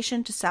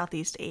transplantation to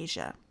Southeast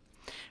Asia.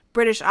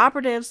 British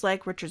operatives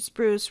like Richard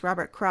Spruce,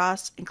 Robert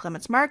Cross, and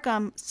Clements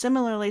Markham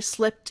similarly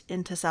slipped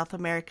into South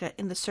America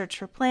in the search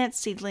for plants,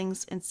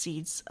 seedlings, and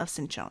seeds of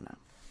cinchona.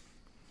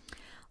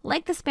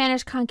 Like the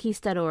Spanish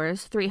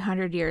conquistadors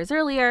 300 years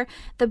earlier,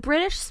 the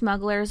British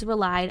smugglers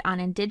relied on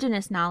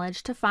indigenous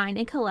knowledge to find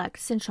and collect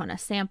cinchona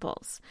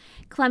samples.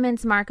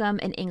 Clements Markham,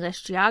 an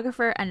English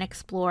geographer and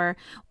explorer,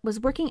 was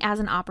working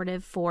as an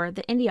operative for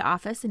the India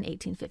Office in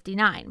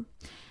 1859.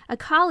 A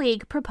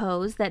colleague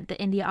proposed that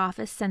the India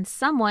Office send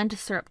someone to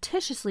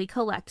surreptitiously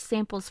collect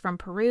samples from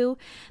Peru,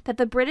 that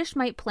the British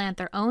might plant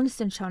their own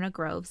cinchona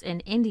groves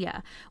in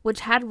India, which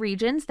had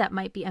regions that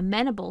might be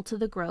amenable to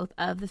the growth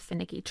of the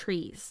finicky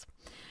trees.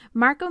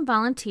 Markham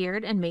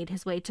volunteered and made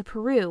his way to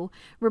Peru,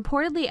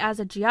 reportedly as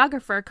a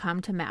geographer come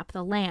to map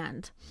the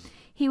land.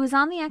 He was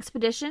on the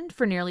expedition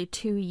for nearly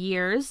 2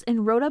 years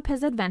and wrote up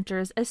his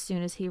adventures as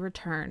soon as he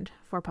returned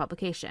for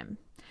publication.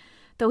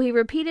 Though he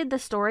repeated the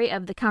story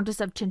of the Countess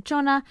of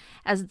Cinchona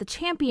as the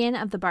champion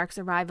of the bark's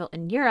arrival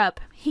in Europe,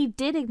 he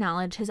did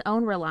acknowledge his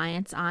own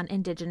reliance on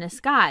indigenous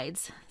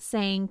guides,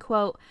 saying,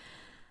 quote,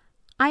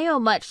 "I owe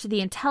much to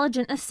the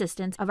intelligent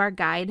assistance of our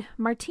guide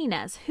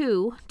Martinez,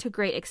 who, to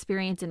great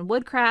experience in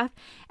woodcraft,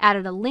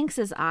 added a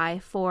lynx's eye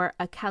for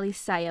a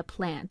calicea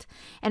plant,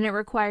 and it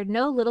required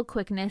no little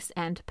quickness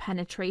and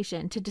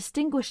penetration to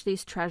distinguish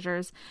these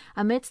treasures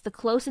amidst the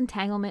close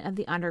entanglement of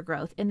the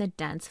undergrowth in the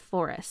dense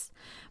forests.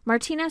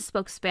 Martinez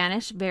spoke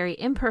Spanish very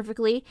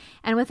imperfectly,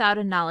 and without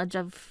a knowledge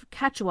of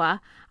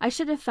Quechua, I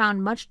should have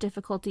found much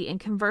difficulty in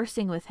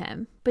conversing with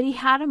him, but he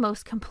had a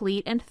most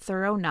complete and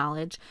thorough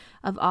knowledge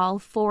of all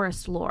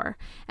forest lore,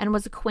 and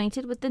was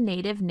acquainted with the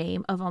native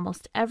name of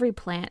almost every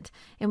plant,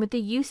 and with the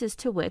uses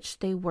to which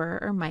they were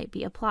or might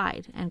be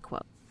applied." End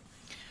quote.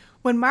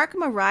 When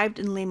Markham arrived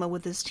in Lima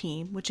with his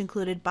team, which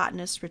included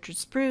botanist Richard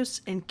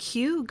Spruce and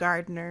Kew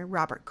gardener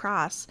Robert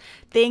Cross,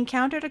 they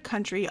encountered a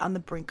country on the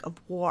brink of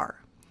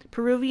war.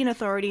 Peruvian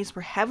authorities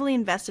were heavily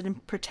invested in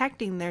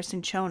protecting their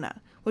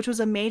cinchona, which was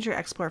a major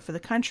export for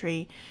the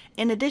country.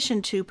 In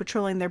addition to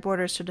patrolling their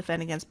borders to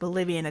defend against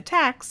Bolivian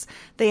attacks,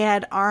 they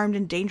had armed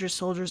and dangerous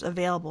soldiers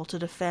available to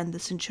defend the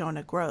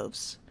cinchona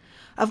groves.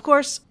 Of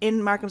course,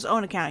 in Markham's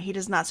own account, he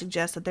does not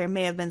suggest that there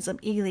may have been some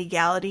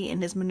illegality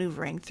in his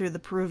maneuvering through the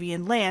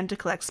Peruvian land to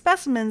collect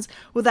specimens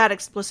without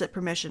explicit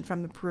permission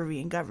from the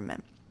Peruvian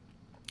government.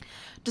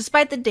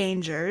 Despite the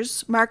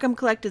dangers, Markham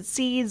collected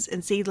seeds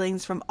and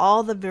seedlings from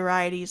all the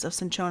varieties of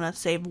cinchona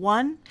save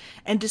one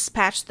and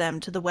dispatched them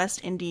to the West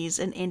Indies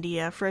and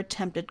India for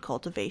attempted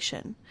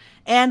cultivation,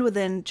 and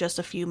within just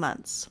a few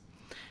months.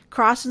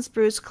 Cross and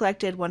Spruce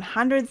collected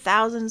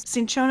 100,000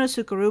 cinchona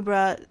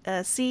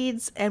sucarubra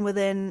seeds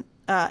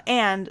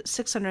and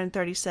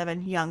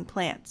 637 young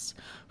plants.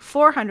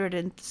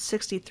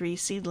 463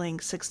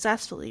 seedlings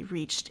successfully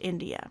reached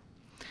India.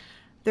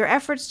 Their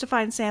efforts to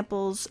find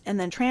samples and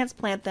then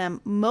transplant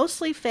them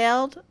mostly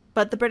failed,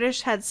 but the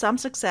British had some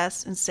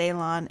success in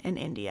Ceylon and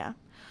India.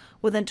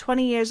 Within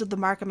 20 years of the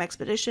Markham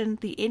expedition,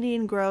 the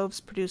Indian groves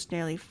produced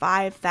nearly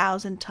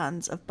 5,000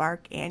 tons of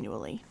bark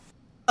annually.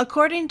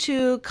 According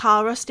to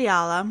Cal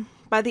Rustiala,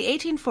 by the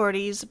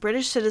 1840s,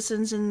 British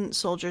citizens and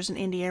soldiers in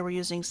India were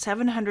using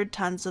 700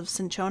 tons of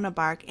cinchona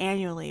bark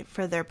annually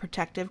for their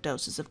protective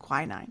doses of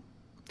quinine.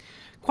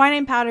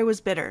 Quinine powder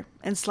was bitter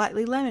and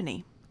slightly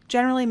lemony,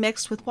 generally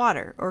mixed with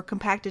water or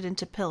compacted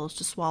into pills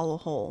to swallow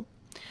whole.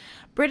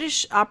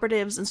 British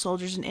operatives and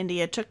soldiers in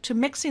India took to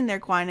mixing their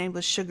quinine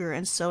with sugar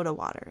and soda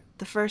water,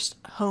 the first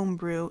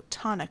homebrew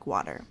tonic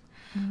water.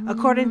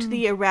 According to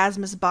the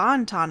Erasmus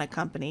Bond Tonic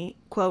Company,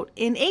 quote,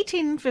 "In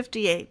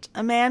 1858,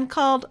 a man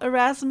called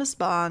Erasmus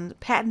Bond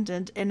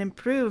patented an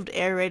improved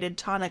aerated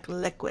tonic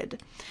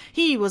liquid.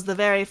 He was the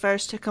very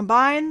first to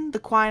combine the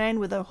quinine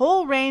with a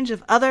whole range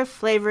of other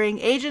flavoring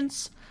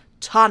agents.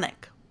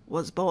 Tonic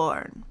was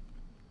born."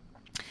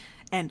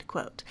 End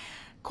quote.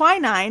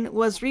 Quinine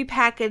was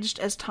repackaged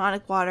as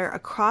tonic water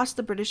across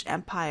the British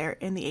Empire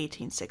in the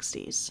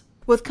 1860s,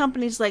 with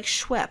companies like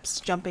Schweppes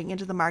jumping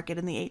into the market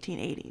in the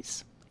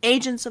 1880s.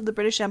 Agents of the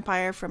British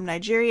Empire from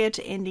Nigeria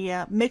to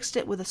India mixed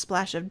it with a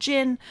splash of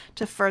gin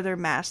to further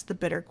mask the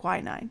bitter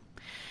quinine.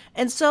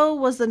 And so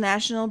was the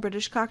national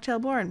British cocktail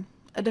born,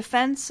 a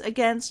defense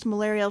against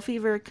malarial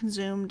fever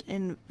consumed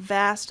in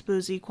vast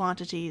boozy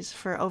quantities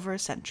for over a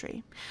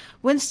century.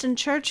 Winston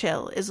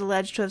Churchill is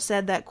alleged to have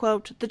said that,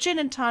 quote, "The gin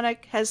and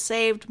tonic has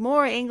saved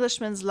more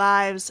Englishmen's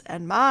lives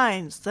and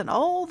minds than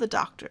all the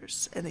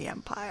doctors in the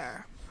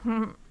empire."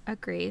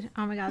 Agreed.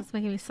 Oh my God, it's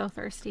making me so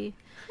thirsty.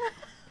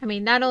 I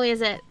mean, not only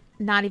is it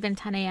not even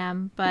 10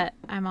 a.m., but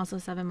I'm also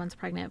 7 months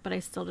pregnant, but I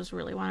still just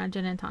really want a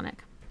gin and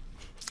tonic.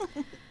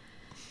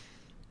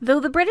 Though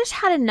the British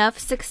had enough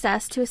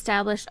success to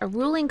establish a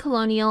ruling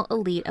colonial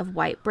elite of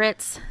white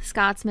Brits,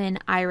 Scotsmen,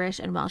 Irish,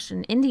 and Welsh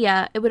in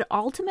India, it would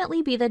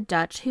ultimately be the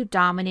Dutch who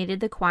dominated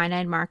the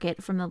quinine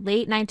market from the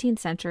late 19th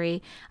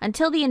century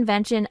until the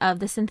invention of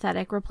the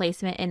synthetic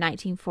replacement in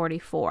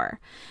 1944.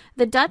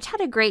 The Dutch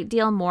had a great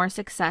deal more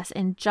success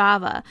in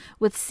Java,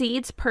 with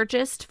seeds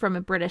purchased from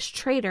a British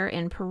trader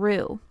in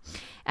Peru.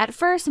 At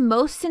first,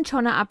 most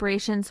cinchona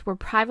operations were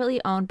privately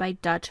owned by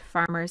Dutch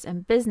farmers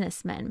and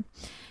businessmen.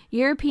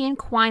 European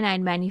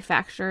quinine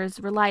manufacturers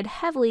relied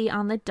heavily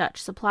on the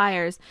Dutch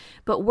suppliers,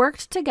 but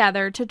worked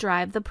together to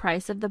drive the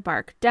price of the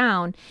bark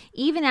down,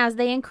 even as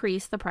they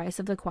increased the price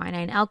of the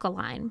quinine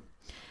alkaline.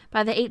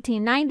 By the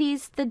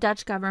 1890s, the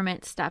Dutch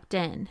government stepped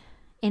in.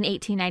 In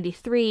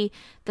 1893,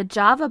 the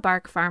Java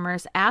bark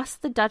farmers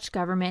asked the Dutch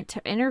government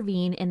to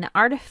intervene in the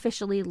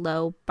artificially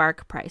low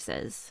bark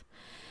prices.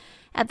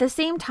 At the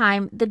same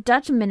time, the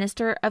Dutch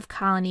Minister of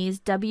Colonies,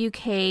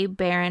 W.K.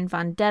 Baron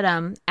van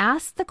Dedum,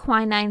 asked the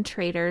quinine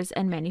traders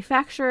and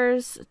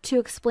manufacturers to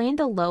explain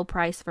the low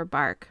price for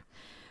bark.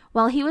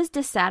 While he was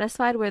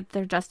dissatisfied with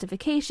their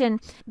justification,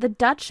 the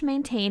Dutch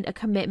maintained a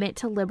commitment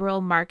to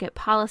liberal market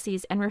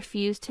policies and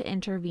refused to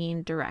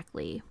intervene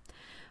directly.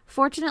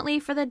 Fortunately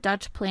for the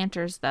Dutch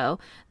planters, though,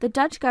 the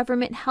Dutch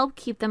government helped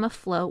keep them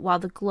afloat while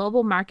the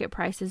global market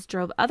prices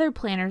drove other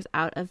planters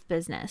out of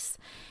business.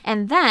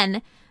 And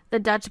then The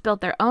Dutch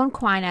built their own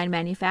quinine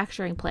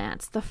manufacturing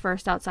plants, the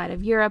first outside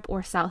of Europe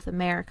or South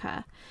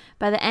America.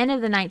 By the end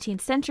of the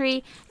 19th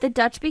century, the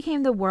Dutch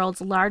became the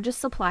world's largest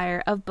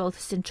supplier of both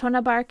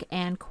cinchona bark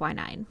and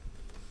quinine.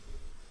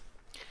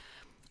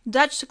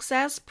 Dutch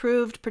success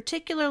proved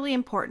particularly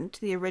important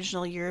to the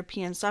original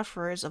European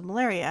sufferers of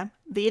malaria,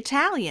 the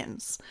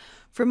Italians.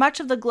 For much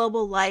of the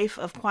global life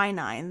of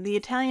quinine, the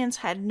Italians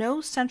had no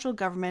central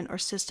government or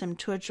system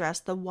to address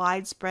the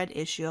widespread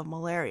issue of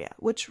malaria,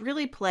 which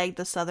really plagued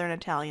the southern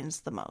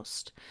Italians the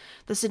most.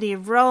 The city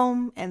of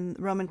Rome and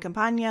Roman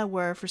Campania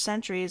were, for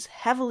centuries,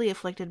 heavily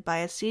afflicted by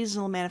a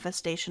seasonal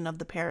manifestation of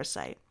the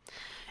parasite.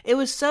 It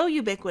was so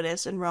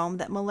ubiquitous in Rome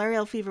that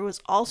malarial fever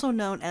was also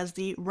known as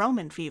the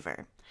Roman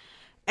fever.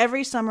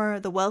 Every summer,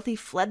 the wealthy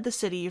fled the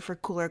city for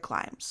cooler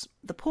climes.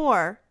 The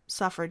poor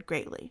suffered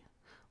greatly.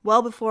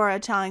 Well before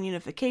Italian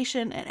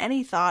unification and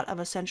any thought of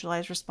a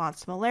centralized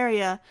response to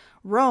malaria,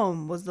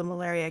 Rome was the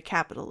malaria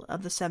capital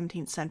of the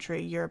 17th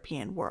century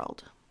European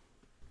world.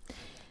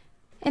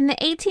 In the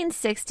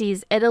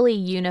 1860s, Italy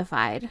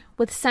unified.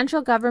 With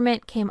central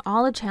government came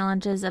all the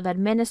challenges of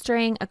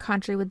administering a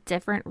country with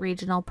different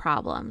regional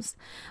problems.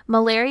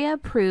 Malaria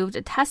proved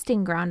a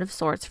testing ground of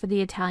sorts for the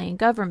Italian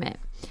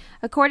government.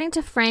 According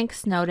to Frank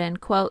Snowden,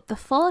 quote, the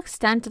full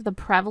extent of the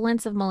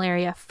prevalence of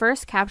malaria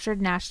first captured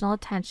national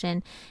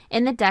attention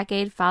in the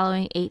decade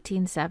following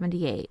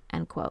 1878,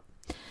 end quote.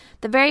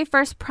 The very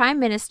first prime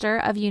minister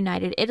of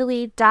United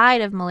Italy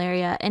died of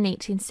malaria in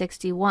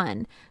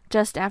 1861,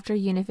 just after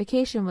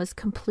unification was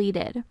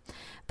completed.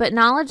 But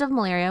knowledge of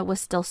malaria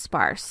was still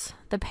sparse.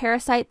 The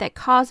parasite that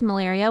caused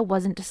malaria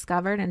wasn't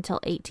discovered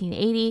until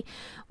 1880,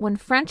 when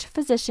French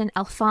physician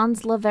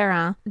Alphonse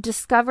Laveran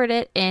discovered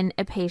it in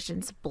a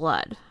patient's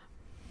blood.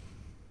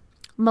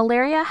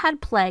 Malaria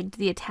had plagued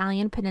the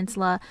Italian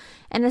peninsula,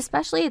 and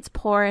especially its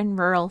poor and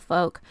rural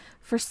folk,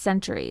 for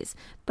centuries.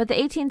 But the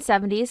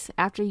 1870s,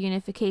 after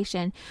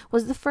unification,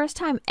 was the first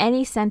time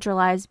any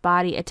centralized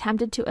body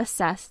attempted to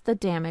assess the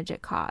damage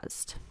it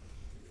caused.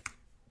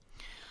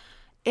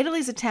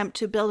 Italy's attempt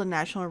to build a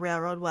national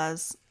railroad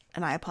was,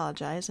 and I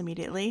apologize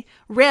immediately,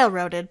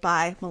 railroaded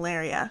by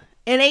malaria.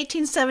 In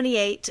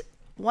 1878,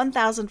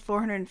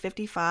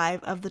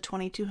 1,455 of the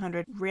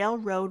 2,200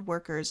 railroad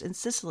workers in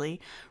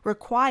Sicily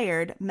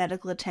required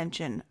medical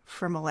attention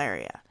for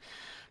malaria.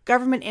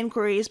 Government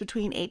inquiries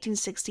between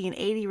 1860 and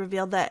 80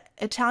 revealed that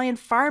Italian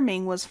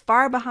farming was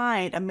far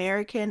behind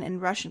American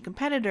and Russian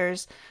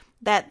competitors,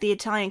 that the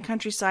Italian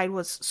countryside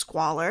was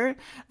squalor,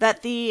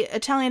 that the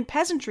Italian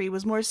peasantry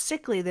was more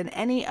sickly than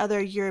any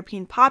other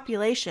European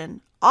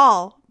population,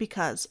 all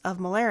because of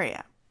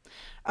malaria.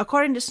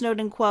 According to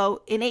Snowden,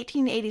 quote, in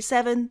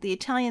 1887, the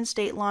Italian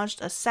state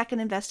launched a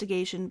second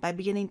investigation by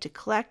beginning to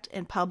collect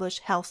and publish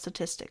health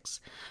statistics.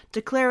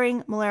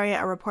 Declaring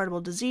malaria a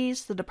reportable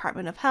disease, the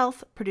Department of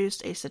Health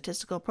produced a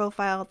statistical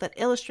profile that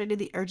illustrated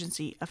the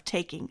urgency of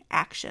taking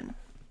action.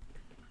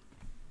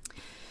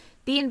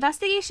 The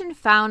investigation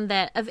found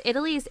that of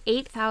Italy's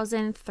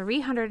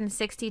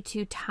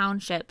 8,362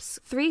 townships,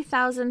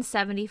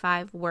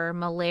 3,075 were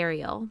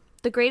malarial.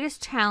 The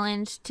greatest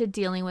challenge to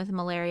dealing with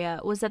malaria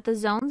was that the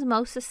zones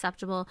most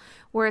susceptible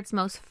were its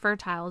most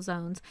fertile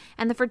zones,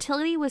 and the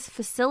fertility was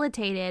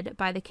facilitated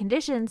by the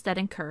conditions that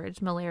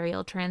encouraged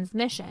malarial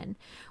transmission.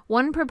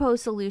 One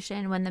proposed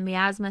solution, when the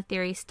miasma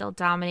theory still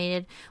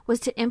dominated,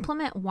 was to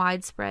implement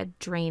widespread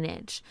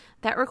drainage.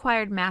 That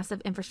required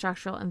massive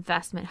infrastructural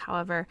investment,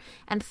 however,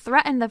 and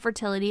threatened the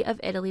fertility of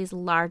Italy's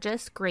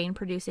largest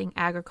grain-producing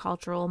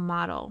agricultural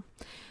model.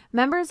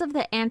 Members of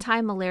the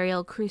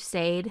anti-malarial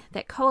crusade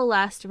that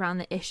coalesced around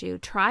the issue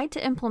tried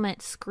to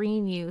implement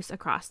screen use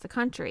across the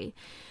country.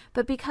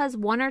 But because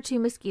one or two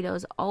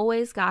mosquitoes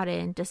always got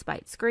in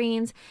despite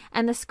screens,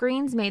 and the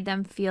screens made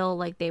them feel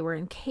like they were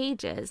in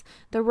cages,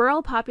 the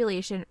rural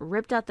population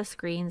ripped out the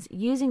screens,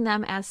 using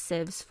them as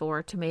sieves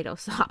for tomato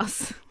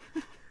sauce.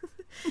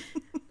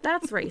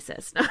 That's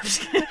racist. No, I'm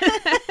just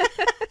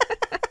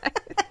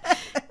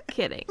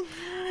kidding.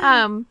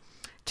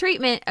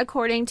 Treatment,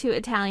 according to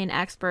Italian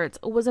experts,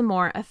 was a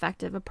more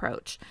effective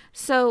approach.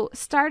 So,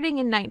 starting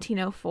in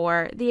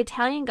 1904, the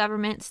Italian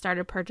government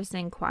started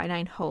purchasing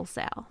quinine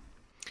wholesale.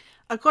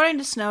 According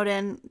to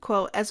Snowden,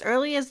 quote, as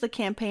early as the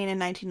campaign in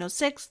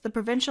 1906, the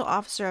provincial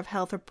officer of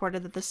health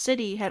reported that the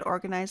city had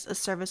organized a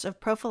service of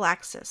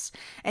prophylaxis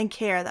and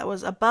care that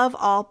was above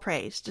all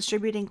praise,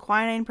 distributing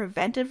quinine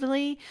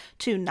preventively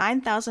to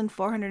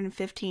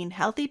 9,415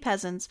 healthy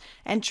peasants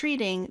and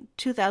treating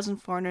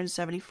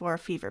 2,474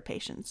 fever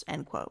patients,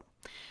 end quote.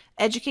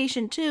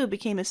 Education, too,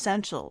 became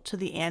essential to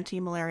the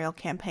anti-malarial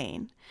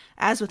campaign.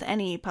 As with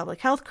any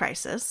public health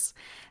crisis,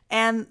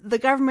 and the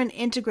government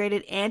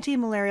integrated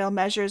anti-malarial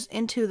measures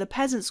into the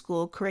peasant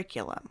school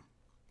curriculum.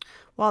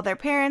 While their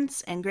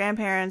parents and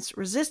grandparents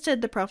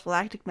resisted the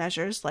prophylactic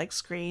measures like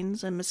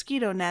screens and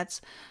mosquito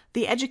nets,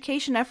 the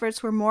education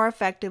efforts were more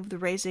effective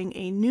with raising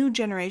a new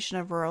generation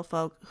of rural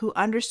folk who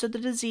understood the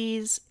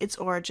disease, its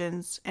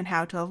origins, and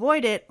how to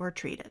avoid it or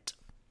treat it.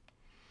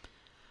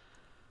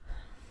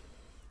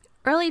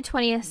 Early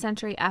 20th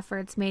century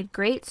efforts made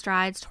great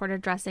strides toward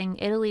addressing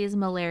Italy's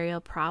malarial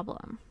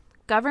problem.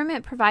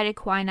 government-provided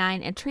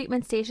quinine and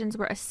treatment stations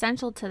were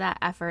essential to that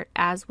effort,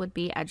 as would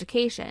be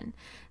education.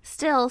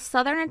 Still,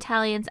 southern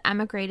Italians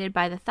emigrated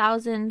by the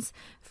thousands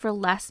for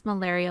less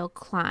malarial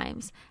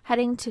climes,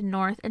 heading to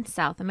North and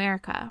South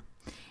America.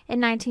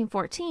 In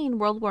 1914,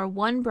 World War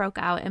I broke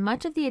out, and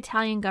much of the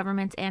Italian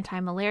government's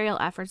anti-malarial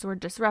efforts were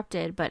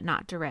disrupted but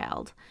not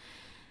derailed.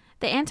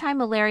 The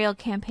anti-malarial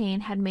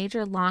campaign had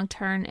major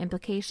long-term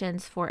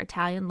implications for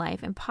Italian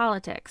life and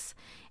politics.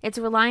 Its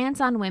reliance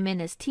on women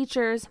as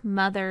teachers,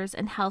 mothers,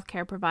 and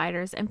healthcare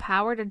providers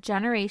empowered a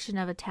generation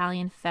of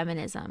Italian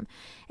feminism.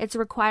 Its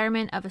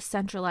requirement of a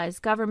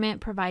centralized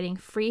government providing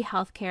free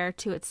healthcare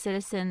to its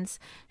citizens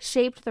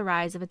shaped the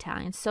rise of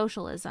Italian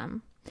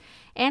socialism.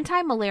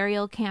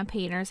 Anti-malarial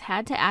campaigners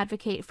had to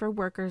advocate for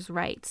workers'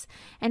 rights,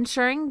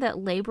 ensuring that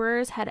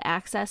laborers had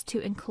access to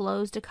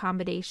enclosed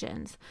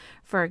accommodations,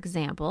 for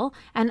example,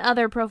 and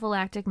other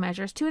prophylactic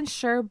measures to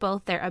ensure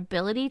both their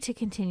ability to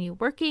continue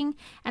working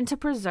and to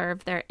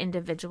preserve their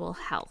individual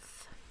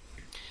health.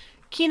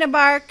 Quina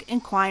bark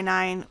and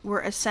quinine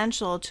were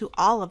essential to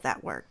all of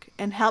that work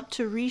and helped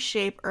to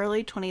reshape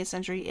early 20th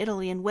century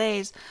Italy in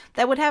ways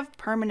that would have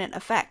permanent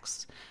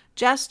effects.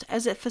 Just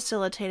as it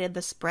facilitated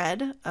the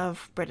spread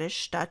of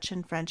British, Dutch,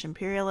 and French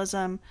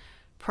imperialism,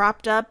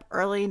 propped up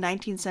early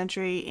 19th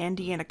century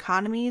Andean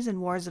economies and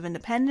wars of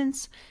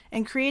independence,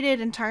 and created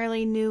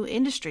entirely new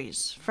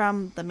industries,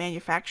 from the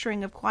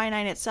manufacturing of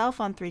quinine itself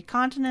on 3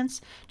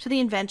 continents to the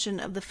invention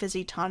of the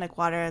fizzy tonic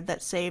water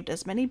that saved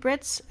as many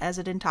Brits as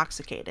it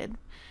intoxicated.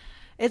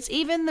 It's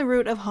even the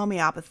root of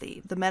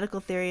homeopathy, the medical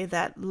theory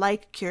that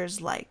like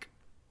cures like.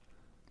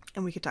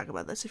 And we could talk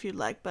about this if you'd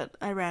like, but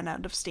I ran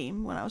out of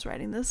steam when I was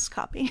writing this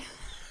copy.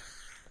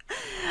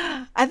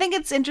 I think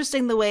it's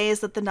interesting the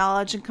ways that the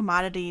knowledge and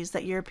commodities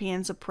that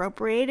Europeans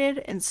appropriated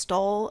and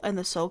stole in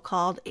the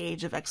so-called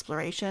Age of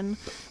Exploration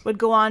would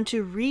go on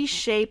to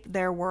reshape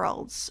their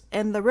worlds,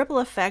 and the ripple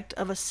effect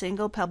of a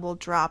single pebble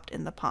dropped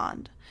in the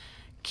pond.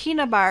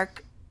 Quina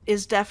bark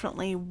is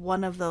definitely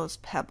one of those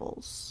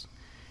pebbles.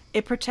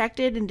 It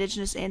protected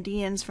indigenous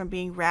Andeans from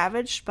being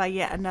ravaged by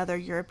yet another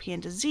European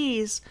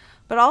disease,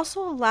 but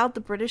also allowed the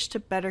British to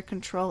better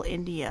control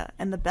India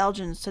and the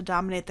Belgians to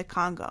dominate the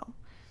Congo,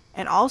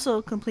 and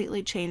also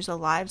completely change the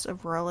lives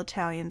of rural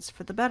Italians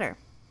for the better.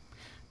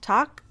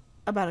 Talk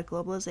about a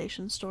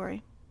globalization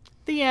story.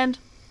 The end.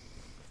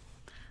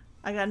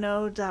 I got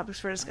no topics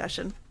for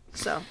discussion,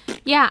 so.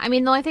 Yeah, I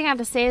mean, the only thing I have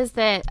to say is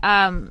that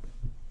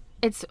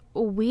it's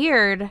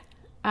weird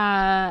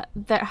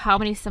that how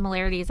many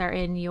similarities are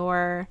in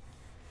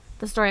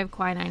the story of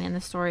quinine and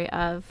the story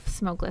of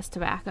smokeless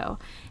tobacco.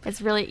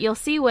 It's really, you'll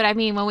see what I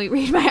mean when we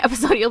read my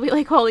episode. You'll be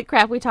like, holy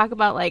crap, we talk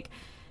about like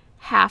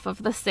half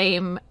of the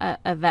same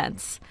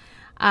events.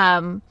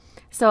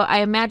 So I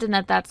imagine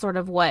that that's sort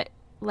of what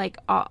like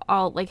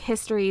all like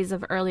histories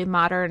of early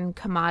modern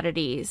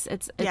commodities.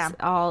 They're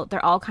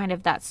all kind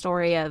of that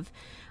story of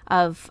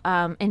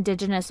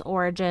indigenous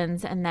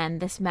origins, and then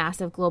this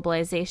massive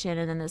globalization,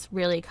 and then this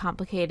really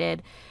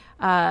complicated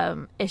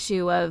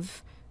issue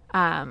of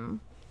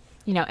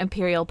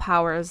imperial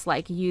powers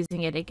like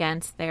using it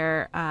against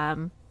their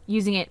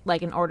using it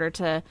like in order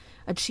to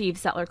achieve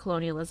settler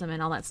colonialism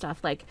and all that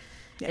stuff. Like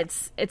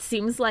it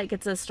seems like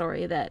it's a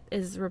story that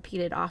is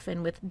repeated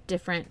often with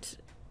different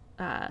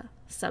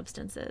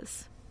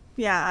substances.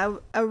 Yeah,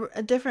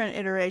 a different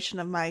iteration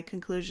of my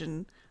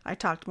conclusion. I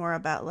talked more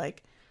about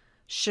like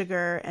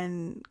sugar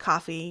and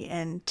coffee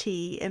and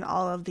tea and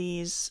all of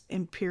these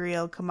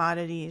imperial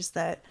commodities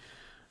that,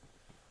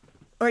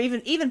 or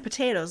even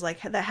potatoes,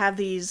 like that have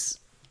these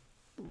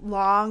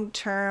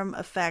long-term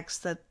effects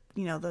that,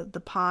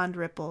 the pond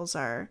ripples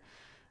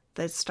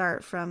that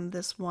start from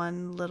this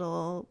one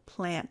little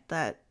plant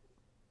that,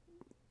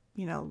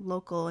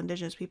 local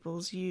indigenous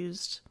peoples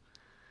used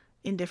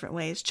in different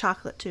ways.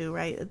 Chocolate too,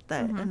 right?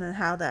 And then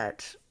how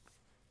that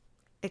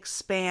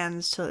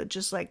expands to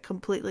just like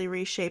completely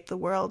reshape the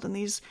world in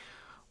these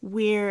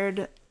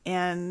weird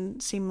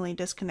and seemingly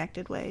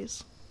disconnected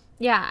ways.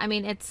 Yeah, I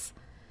mean, it's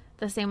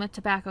the same with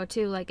tobacco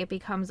too. Like it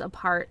becomes a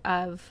part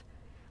of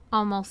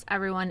almost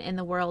everyone in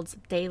the world's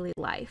daily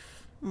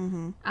life.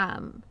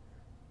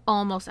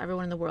 Almost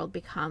everyone in the world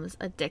becomes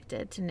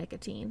addicted to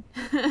nicotine.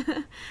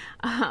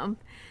 And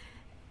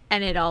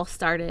it all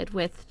started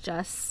with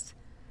just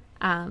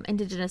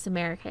indigenous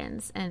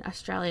Americans and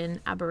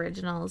Australian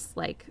Aboriginals,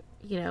 like,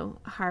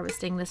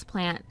 harvesting this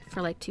plant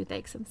for like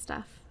toothaches and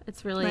stuff.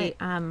 It's really,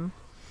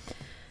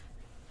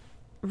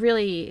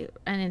 really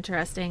an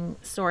interesting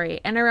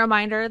story, and a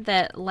reminder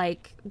that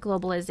like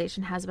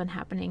globalization has been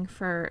happening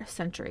for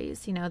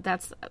centuries.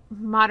 That's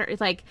modern,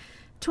 like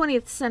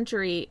 20th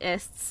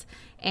centuryists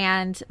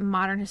and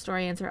modern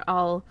historians are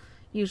all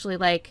usually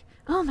like,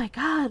 oh my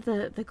God,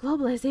 the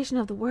globalization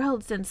of the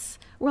world since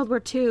World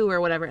War II or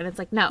whatever. And it's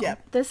like, no,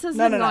 this has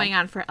been going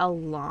on for a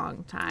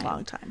long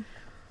time.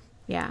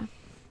 Yeah.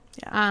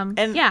 Yeah.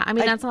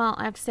 That's all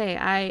I have to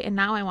say.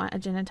 Now I want a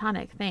gin and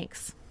tonic.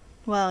 Thanks.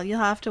 Well, you'll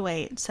have to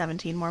wait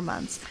 17 more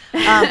months.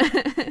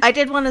 I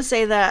did want to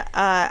say that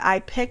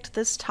I picked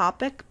this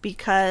topic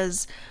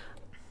because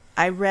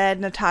I read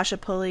Natasha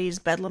Pulley's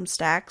Bedlam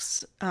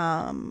Stacks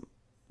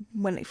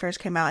when it first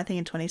came out, I think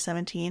in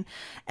 2017.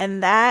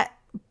 And that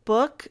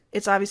book,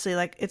 it's obviously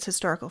like, it's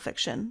historical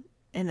fiction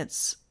and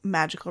it's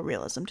magical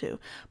realism too.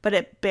 But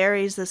it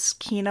buries this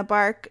quina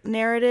bark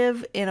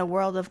narrative in a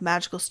world of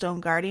magical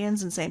stone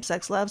guardians and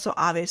same-sex love. So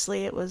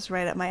obviously it was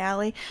right up my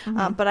alley.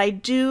 But I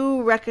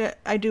do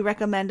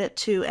recommend it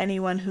to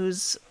anyone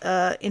who's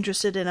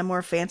interested in a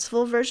more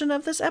fanciful version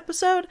of this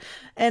episode.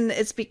 And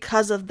it's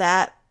because of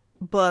that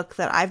book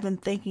that I've been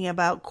thinking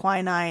about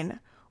Quinine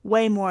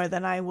way more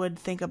than I would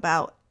think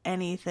about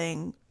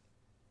anything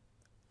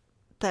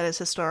that is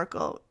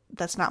historical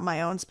that's not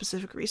my own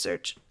specific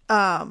research,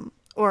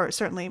 or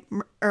certainly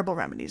herbal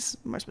remedies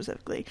more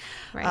specifically,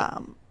 Right.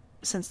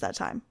 Since that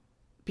time,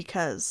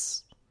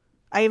 because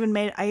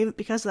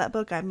because of that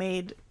book I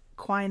made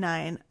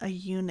quinine a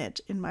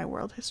unit in my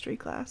world history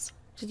class.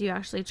 Did you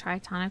actually try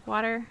tonic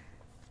water?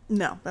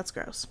 No, that's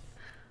gross,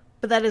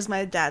 but that is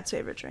my dad's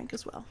favorite drink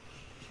as well.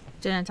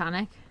 Gin and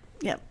tonic?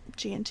 Yep,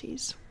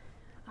 G&Ts.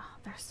 Oh,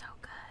 they're so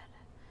good.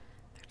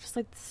 They're just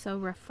like so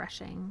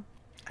refreshing.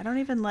 I don't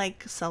even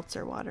like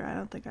seltzer water. I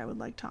don't think I would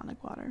like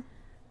tonic water.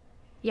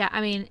 Yeah,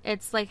 I mean,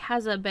 it's like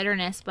has a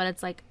bitterness, but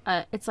it's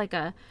like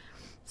a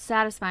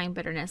satisfying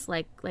bitterness,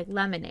 like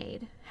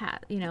lemonade.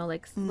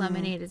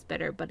 Lemonade is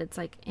bitter, but it's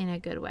like in a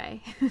good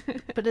way.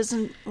 But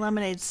isn't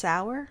lemonade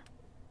sour?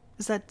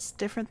 Is that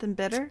different than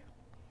bitter?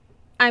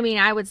 I mean,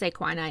 I would say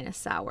quinine is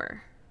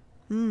sour.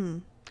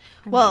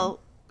 Well,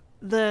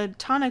 the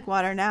tonic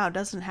water now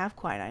doesn't have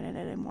quinine in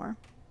it anymore.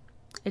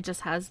 It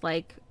just has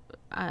like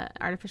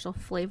artificial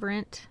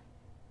flavorant.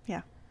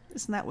 Yeah,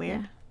 isn't that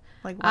weird? Yeah.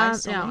 Like, why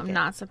still no, make I'm it?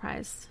 not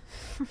surprised.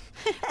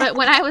 But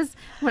when I was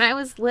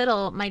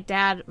little, my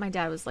dad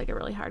was like a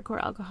really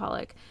hardcore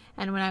alcoholic,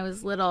 and when I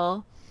was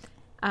little,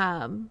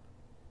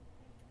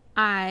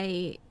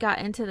 I got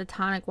into the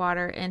tonic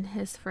water in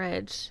his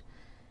fridge,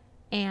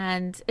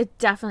 and it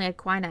definitely had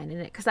quinine in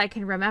it because I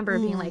can remember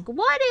being like,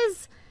 what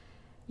is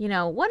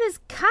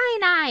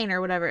quinine or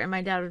whatever, and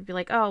my dad would be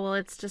like, oh, well,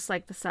 it's just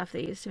like the stuff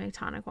they used to make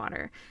tonic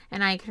water.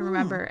 And I can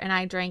remember, and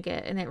I drank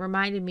it, and it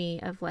reminded me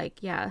of like,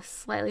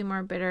 slightly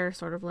more bitter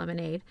sort of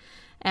lemonade.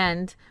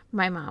 And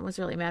my mom was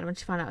really mad when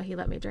she found out he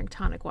let me drink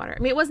tonic water.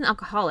 I mean, it wasn't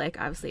alcoholic,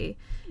 obviously.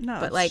 No,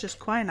 but it's like, just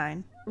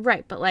quinine.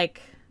 right, but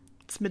like,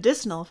 It's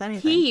medicinal, if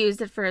anything. he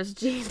used it for his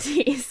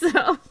G&T,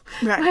 so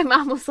Right. my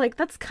mom was like,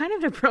 that's kind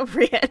of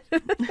inappropriate.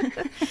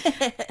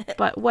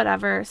 But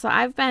whatever. So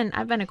I've been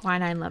a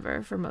quinine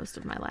lover for most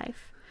of my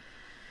life.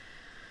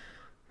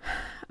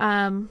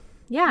 No,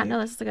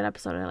 this is a good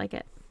episode. I like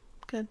it.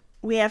 Good.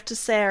 We have to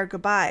say our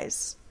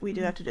goodbyes. We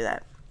do have to do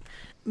that.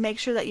 Make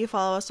sure that you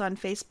follow us on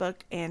Facebook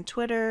and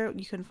Twitter.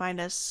 You can find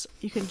us.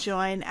 You can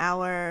join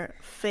our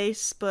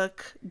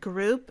Facebook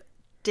group,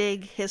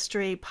 Dig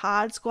History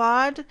Pod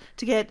Squad,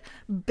 to get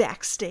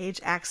backstage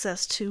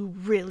access to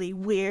really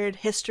weird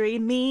history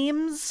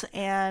memes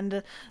and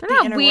They're the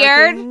not inner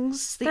weird.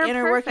 workings, the They're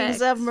inner workings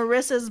perfect. of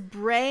Marissa's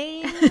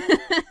brain.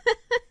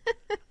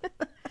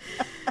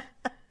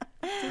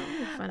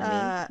 Fun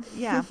of me.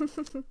 Yeah.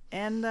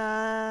 And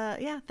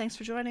thanks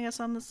for joining us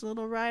on this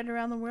little ride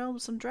around the world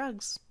with some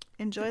drugs.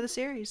 Enjoy the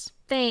series.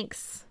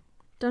 Thanks.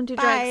 Don't do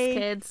Bye. drugs,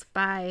 kids.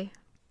 Bye.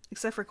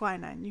 Except for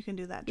quinine. You can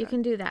do that drug. You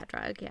can do that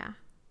drug, yeah.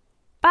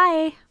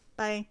 Bye.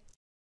 Bye.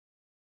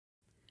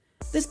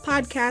 This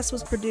podcast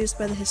was produced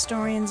by the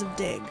historians of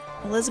Dig,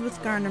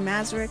 Elizabeth Garner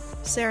Mazurek,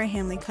 Sarah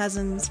Hamley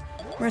Cousins,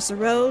 Marissa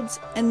Rhodes,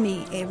 and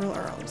me, Avril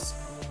Earls.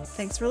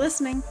 Thanks for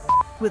listening.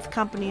 With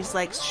companies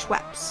like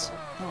Schweppes.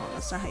 Oh,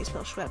 that's not how you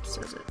spell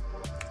Schweppes, is it?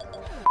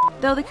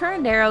 Though the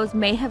Curanderos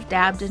may have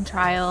dabbed in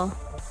trial,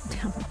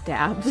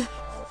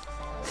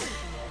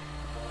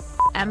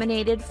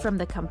 emanated from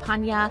the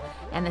Campagna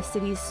and the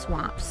city's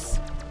swamps.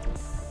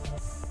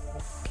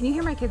 Can you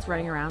hear my kids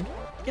running around?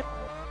 Yep.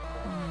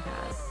 Oh my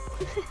god.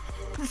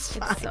 That's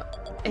fine.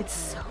 It's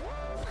so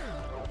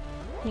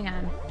hang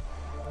on.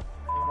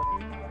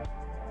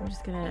 I'm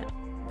just gonna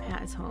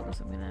Pat is home,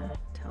 so I'm gonna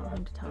tell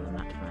them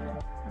not to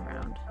run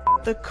around.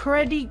 The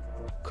Corregidor?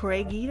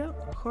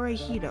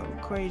 Corregidor.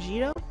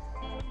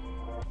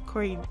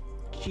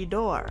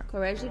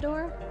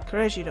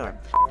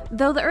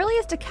 Though the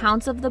earliest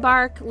accounts of the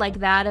bark, like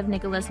that of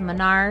Nicholas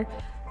Menard,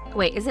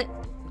 is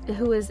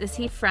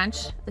he French?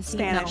 Is he,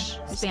 Spanish.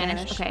 No, He's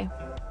Spanish. Spanish. Okay.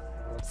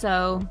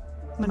 So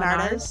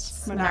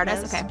Menardez.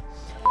 Okay.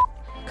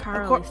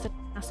 Carl, you're such an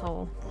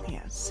asshole.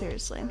 Yeah,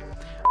 seriously.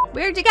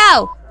 Where'd you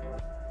go?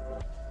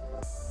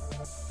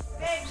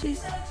 Babe, She's-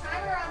 set a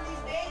timer on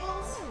these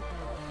bagels?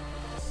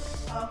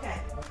 Okay.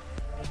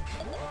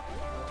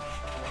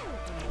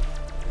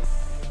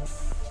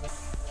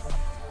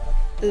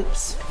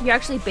 Oops. You're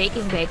actually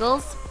baking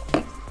bagels?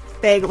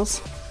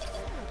 Bagels.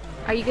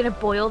 Are you gonna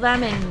boil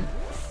them in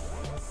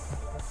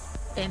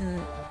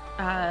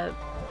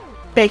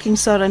Baking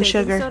soda and baking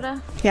sugar.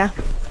 soda? Yeah.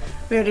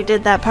 We already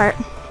did that part.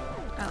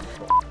 Oh.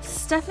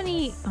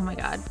 Stephanie, oh my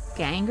god,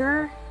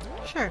 Ganger?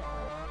 Sure.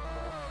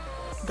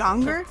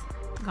 Gonger?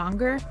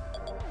 Gonger?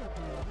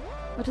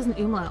 What does an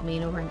umlaut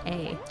mean over an A?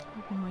 I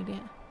have no idea.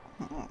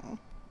 Oh.